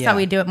 Like we always thought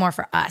we'd do it more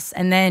for us.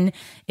 And then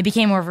it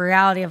became more of a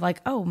reality of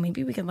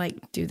maybe we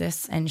could do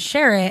this and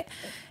share it.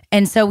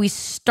 And so we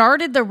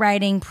started the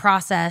writing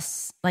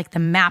process, the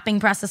mapping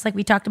process, like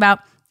we talked about,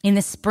 in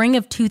the spring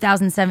of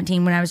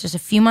 2017 when I was just a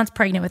few months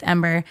pregnant with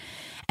Ember.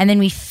 And then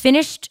we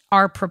finished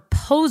our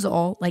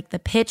proposal, the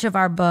pitch of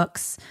our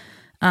books,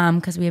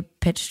 because we had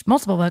pitched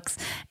multiple books.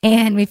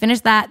 And we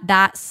finished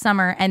that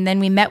summer. And then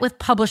we met with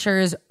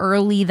publishers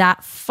early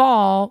that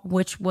fall,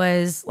 which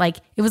was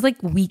it was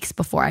weeks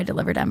before I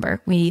delivered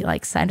Ember. We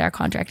signed our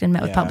contract and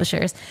met with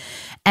publishers.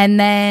 And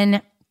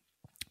then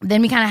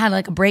we kind of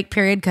had a break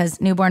period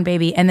because newborn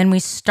baby. And then we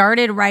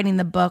started writing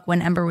the book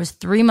when Ember was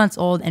 3 months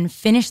old and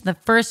finished the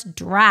first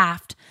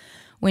draft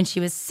when she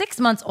was 6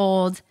 months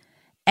old.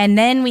 And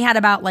then we had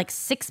about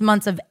 6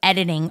 months of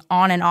editing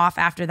on and off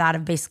after that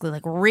of basically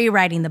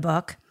rewriting the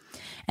book.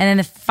 And then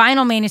the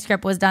final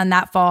manuscript was done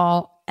that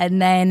fall.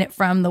 And then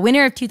from the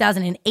winter of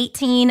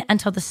 2018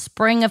 until the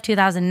spring of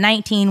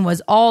 2019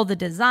 was all the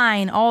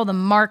design, all the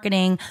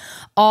marketing,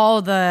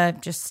 all the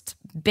just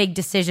big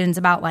decisions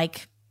about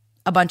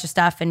a bunch of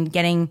stuff and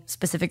getting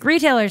specific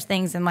retailers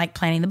things and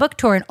planning the book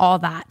tour and all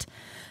that.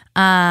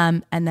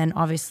 And then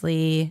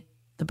obviously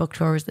the book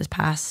tour was this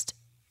past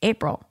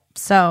April.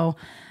 So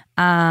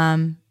a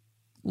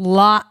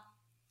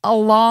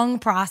long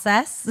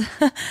process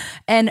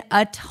and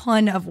a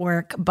ton of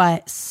work,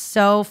 but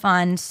so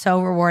fun,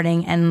 so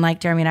rewarding. And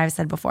like Jeremy and I have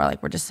said before,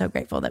 we're just so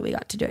grateful that we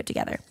got to do it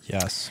together.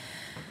 Yes.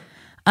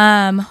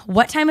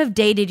 What time of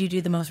day did you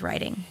do the most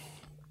writing?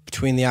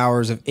 Between the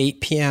hours of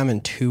 8 p.m.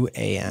 and 2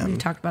 a.m. We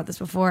talked about this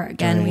before.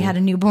 Again, we had a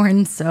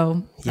newborn,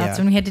 so that's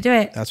when we had to do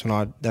it. That's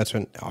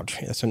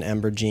when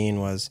Ember Jean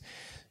was,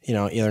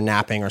 either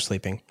napping or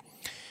sleeping.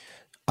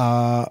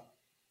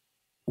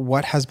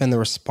 What has been the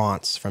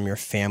response from your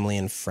family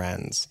and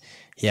friends?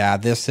 Yeah,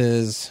 this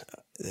is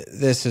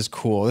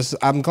cool.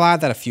 I'm glad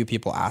that a few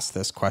people asked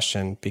this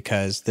question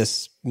because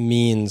this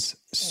means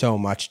so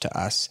much to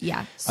us.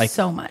 Yeah,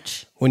 so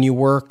much. When you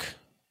work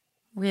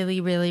really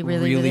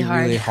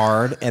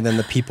hard, and then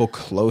the people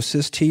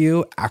closest to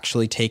you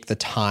actually take the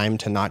time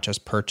to not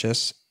just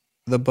purchase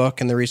the book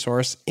and the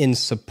resource in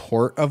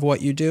support of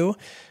what you do,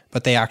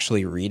 but they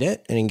actually read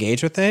it and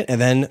engage with it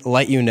and then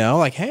let you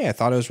know hey, I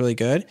thought it was really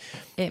good.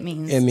 It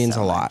means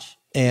so a lot. Much.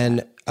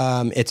 And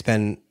it's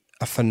been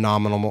a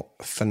phenomenal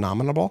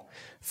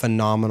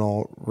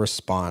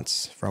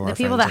response from our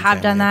people that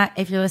have done that.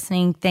 If you're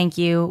listening, thank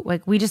you.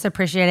 We just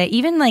appreciate it.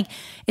 Even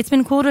it's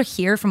been cool to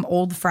hear from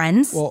old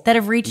friends that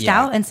have reached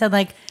out and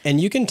said and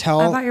you can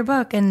tell about your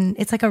book, and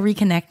it's a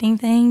reconnecting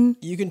thing.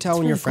 You can tell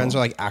when your friends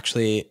are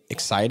actually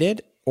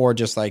excited or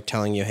just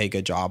telling you, hey,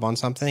 good job on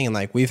something.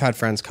 And we've had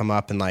friends come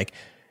up and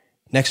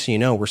next thing you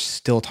know, we're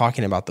still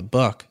talking about the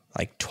book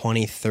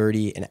 20,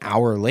 30, an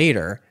hour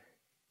later.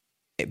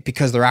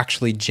 because they're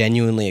actually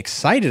genuinely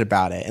excited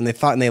about it and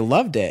they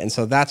loved it. And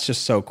so that's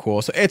just so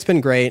cool. So it's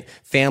been great.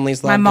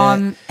 Families loved it. My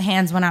mom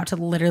hands went out to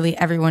literally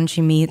everyone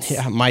she meets.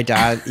 Yeah, my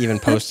dad even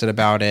posted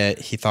about it.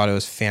 He thought it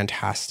was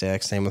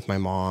fantastic. Same with my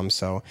mom.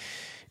 So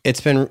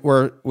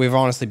we've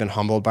honestly been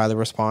humbled by the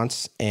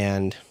response,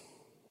 and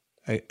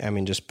I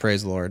mean, just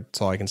praise the Lord.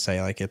 That's all I can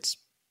say. Like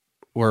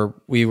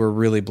we were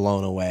really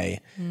blown away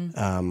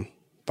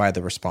by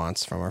the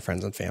response from our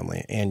friends and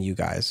family, and you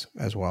guys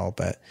as well.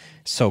 But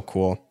so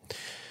cool.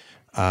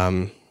 I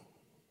mean,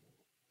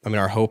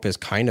 our hope is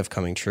kind of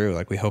coming true.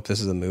 Like, we hope this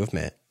is a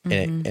movement,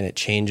 and it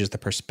changes the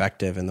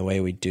perspective and the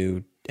way we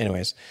do.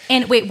 Anyways.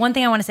 And wait, one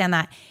thing I want to say on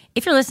that: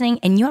 if you're listening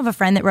and you have a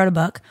friend that wrote a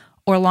book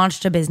or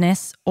launched a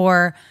business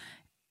or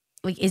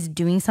like is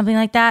doing something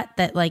like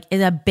that like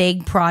is a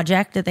big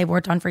project that they've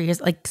worked on for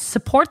years, like,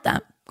 support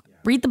them.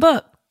 Read the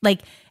book.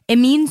 Like, it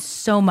means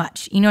so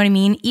much. You know what I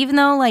mean? Even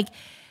though, like,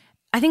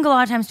 I think a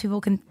lot of times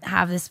people can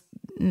have this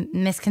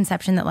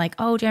misconception that, like,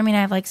 oh, Jeremy and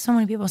I have like so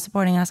many people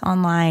supporting us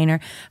online or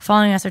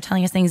following us or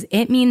telling us things.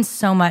 It means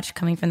so much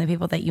coming from the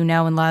people that you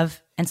know and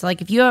love. And so,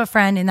 like, if you have a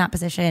friend in that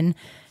position,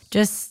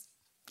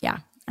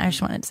 I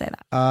just wanted to say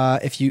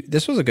that.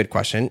 This was a good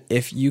question.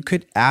 If you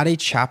could add a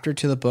chapter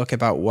to the book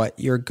about what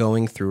you're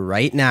going through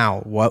right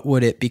now, what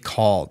would it be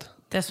called?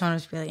 This one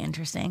was really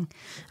interesting.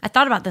 I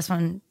thought about this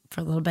one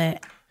for a little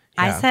bit.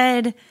 Yeah. I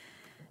said,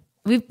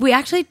 we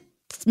actually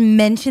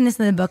mentioned this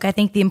in the book, I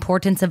think, the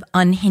importance of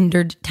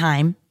unhindered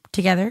time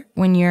together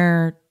when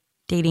you're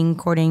dating,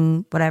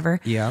 courting, whatever.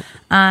 Yeah.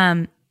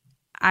 I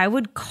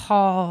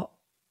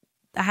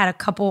had a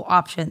couple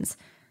options: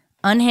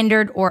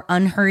 unhindered or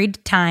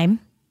unhurried time,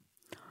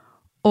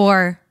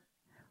 or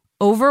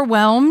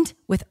overwhelmed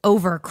with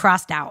over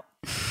crossed out.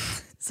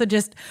 So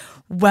just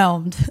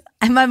whelmed.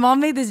 And my mom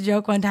made this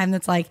joke one time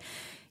that's like,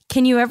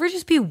 can you ever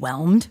just be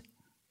whelmed?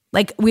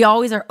 Like, we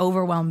always are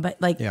overwhelmed,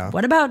 but like,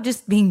 what about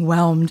just being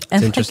whelmed?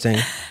 And it's interesting.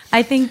 Like,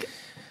 I think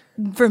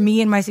for me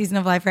in my season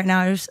of life right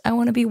now, I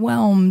want to be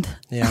whelmed.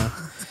 Yeah.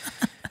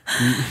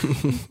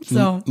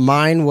 So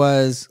mine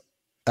was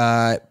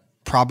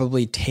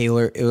probably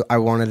tailored. I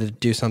wanted to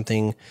do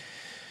something,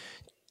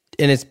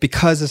 and it's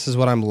because this is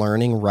what I'm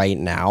learning right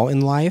now in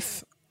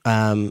life.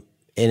 And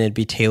it'd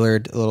be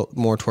tailored a little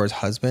more towards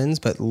husbands,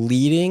 but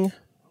leading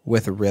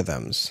with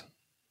rhythms,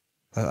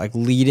 like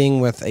leading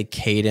with a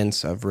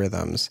cadence of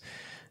rhythms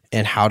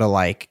and how to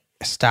like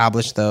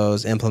establish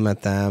those,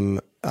 implement them.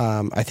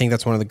 I think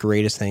that's one of the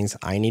greatest things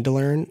I need to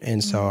learn.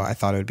 And so I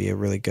thought it would be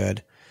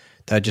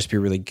that'd just be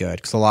really good.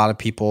 Because a lot of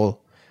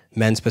people,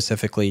 men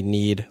specifically,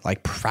 need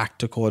like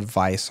practical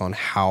advice on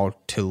how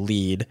to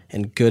lead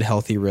and good,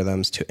 healthy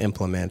rhythms to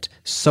implement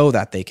so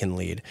that they can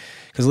lead.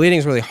 Because leading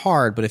is really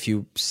hard, but if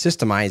you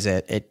systemize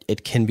it,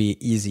 it can be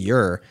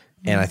easier.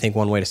 And I think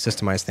one way to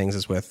systemize things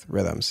is with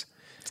rhythms,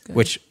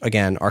 which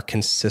again are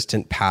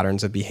consistent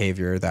patterns of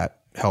behavior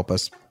that help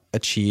us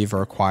achieve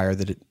or acquire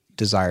the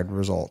desired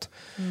result.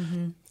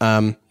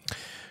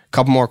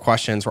 Couple more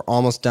questions. We're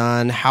almost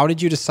done. How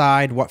did you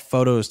decide what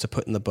photos to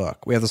put in the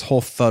book? We have this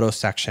whole photo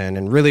section,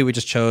 and really we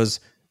just chose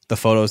the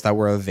photos that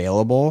were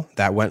available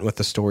that went with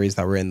the stories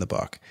that were in the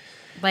book.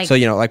 Like, so,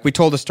 like we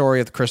told the story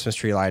of the Christmas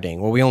tree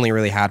lighting. Well, we only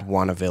really had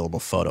one available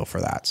photo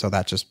for that. So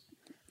that just...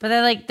 But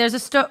they're like, there's a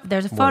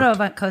photo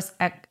of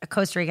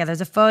Costa Rica.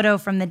 There's a photo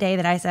from the day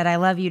that I said I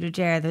love you to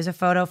Jared. There's a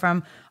photo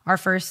from our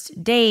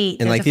first date.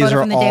 And there's like, a photo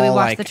from the day we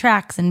watched like, the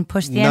tracks and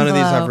pushed the none envelope.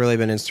 None of these have really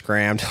been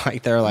Instagrammed.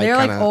 Like they're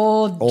like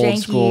old janky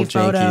school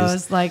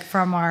photos, jankies. like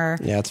from our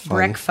it's fun.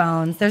 brick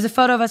phones. There's a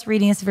photo of us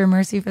reading A Severe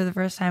Mercy for the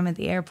first time at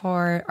the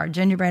airport. Our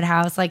gingerbread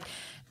house. Like,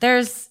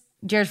 there's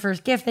Jared's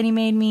first gift that he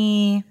made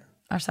me.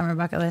 Our summer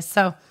bucket list.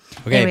 So,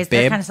 anyways,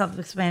 babe, they're kind of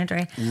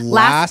self-explanatory.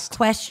 Last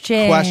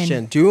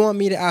question. Do you want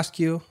me to ask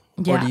you?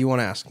 Yeah. Or do you want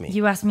to ask me?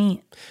 You ask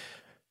me.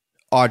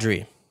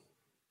 Audrey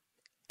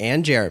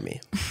and Jeremy,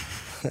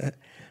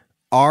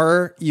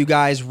 are you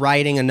guys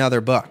writing another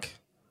book?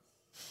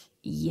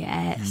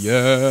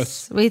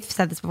 Yes. We've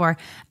said this before.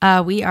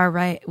 We are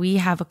right. We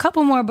have a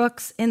couple more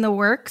books in the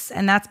works,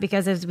 and that's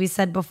because, as we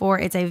said before,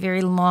 it's a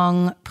very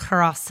long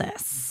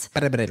process.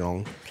 Very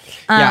long.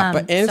 Yeah,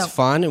 but it's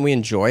fun, and we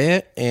enjoy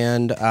it,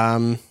 and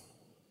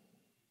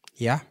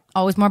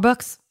always more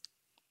books.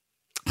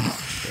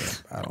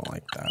 I don't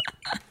like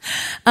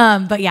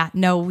that. But yeah,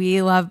 no,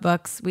 we love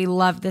books. We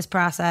love this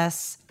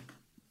process.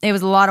 It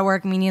was a lot of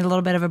work, and we need a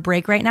little bit of a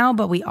break right now,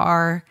 but we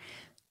are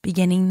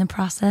beginning the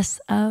process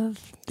of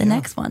the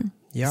next one.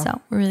 Yeah.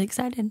 So we're really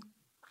excited.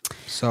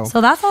 So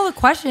that's all the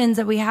questions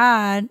that we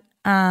had.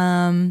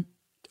 Those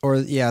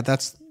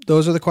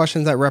are the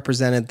questions that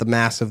represented the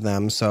mass of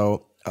them.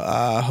 So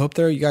I hope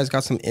you guys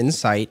got some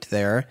insight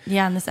there.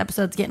 Yeah, and this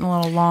episode's getting a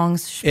little long.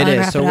 So it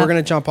is. So we're going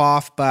to jump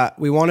off, but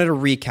we wanted to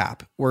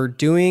recap. We're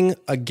doing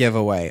a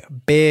giveaway,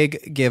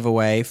 big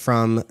giveaway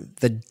from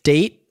the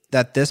date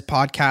that this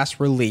podcast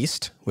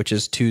released, which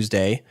is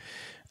Tuesday,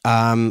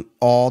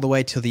 all the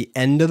way to the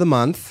end of the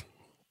month.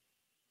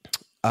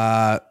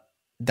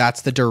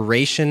 That's the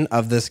duration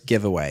of this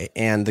giveaway.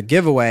 And the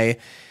giveaway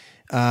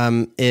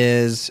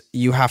is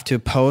you have to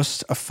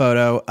post a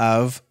photo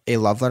of a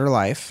Love Letter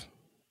Life.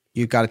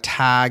 You've got to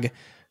tag.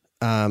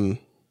 To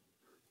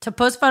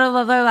post photo of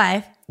Love Letter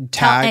Life.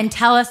 Tag.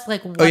 Tell us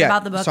like what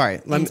about the book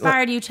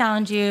inspired you,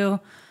 challenged you.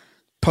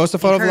 Post a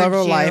photo of Love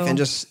Letter Life and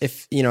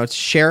just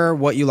share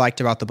what you liked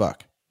about the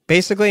book.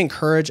 Basically,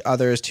 encourage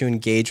others to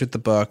engage with the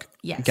book,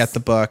 get the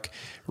book,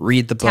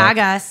 read the book.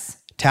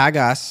 Tag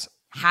us.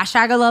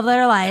 Hashtag a Love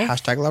Letter Life.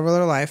 Hashtag Love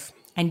Letter Life.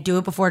 And do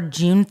it before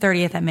June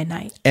 30th at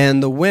midnight.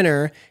 And the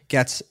winner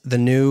gets the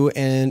new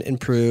and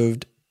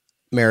improved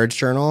marriage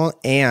journal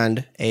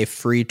and a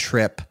free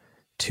trip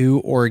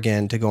to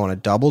Oregon to go on a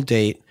double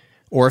date.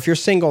 Or if you're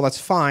single, that's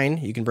fine.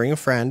 You can bring a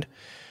friend.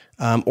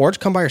 Or to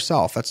come by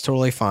yourself. That's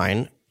totally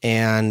fine.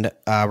 And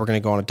we're going to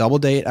go on a double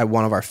date at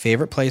one of our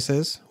favorite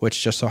places,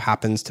 which just so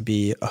happens to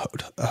be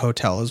a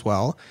hotel as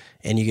well.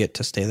 And you get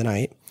to stay the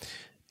night.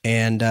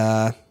 And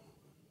that's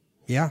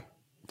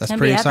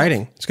pretty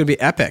exciting. It's going to be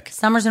epic.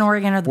 Summers in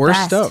Oregon are the best. We're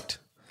stoked.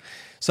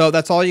 So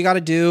that's all you got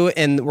to do.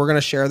 And we're going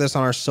to share this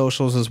on our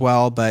socials as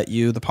well. But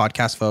you, the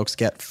podcast folks,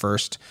 get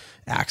first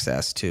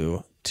access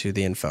to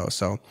the info.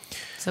 So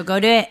go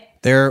do it.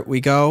 There we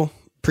go.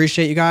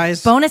 Appreciate you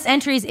guys. Bonus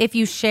entries if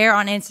you share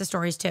on Insta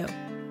stories too.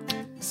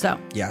 So,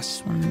 yes.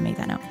 Just want to make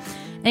that note.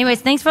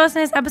 Anyways, thanks for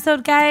listening to this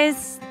episode,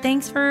 guys.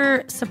 Thanks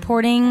for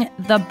supporting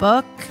the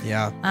book.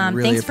 Yeah,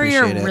 really thanks for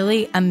your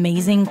really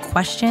amazing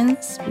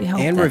questions. We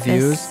hope and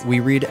reviews. We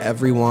read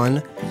every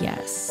one.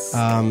 Yes.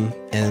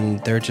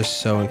 And they're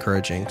just so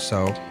encouraging.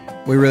 So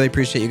we really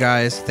appreciate you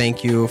guys.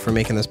 Thank you for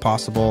making this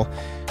possible.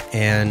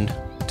 And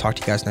talk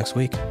to you guys next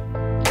week.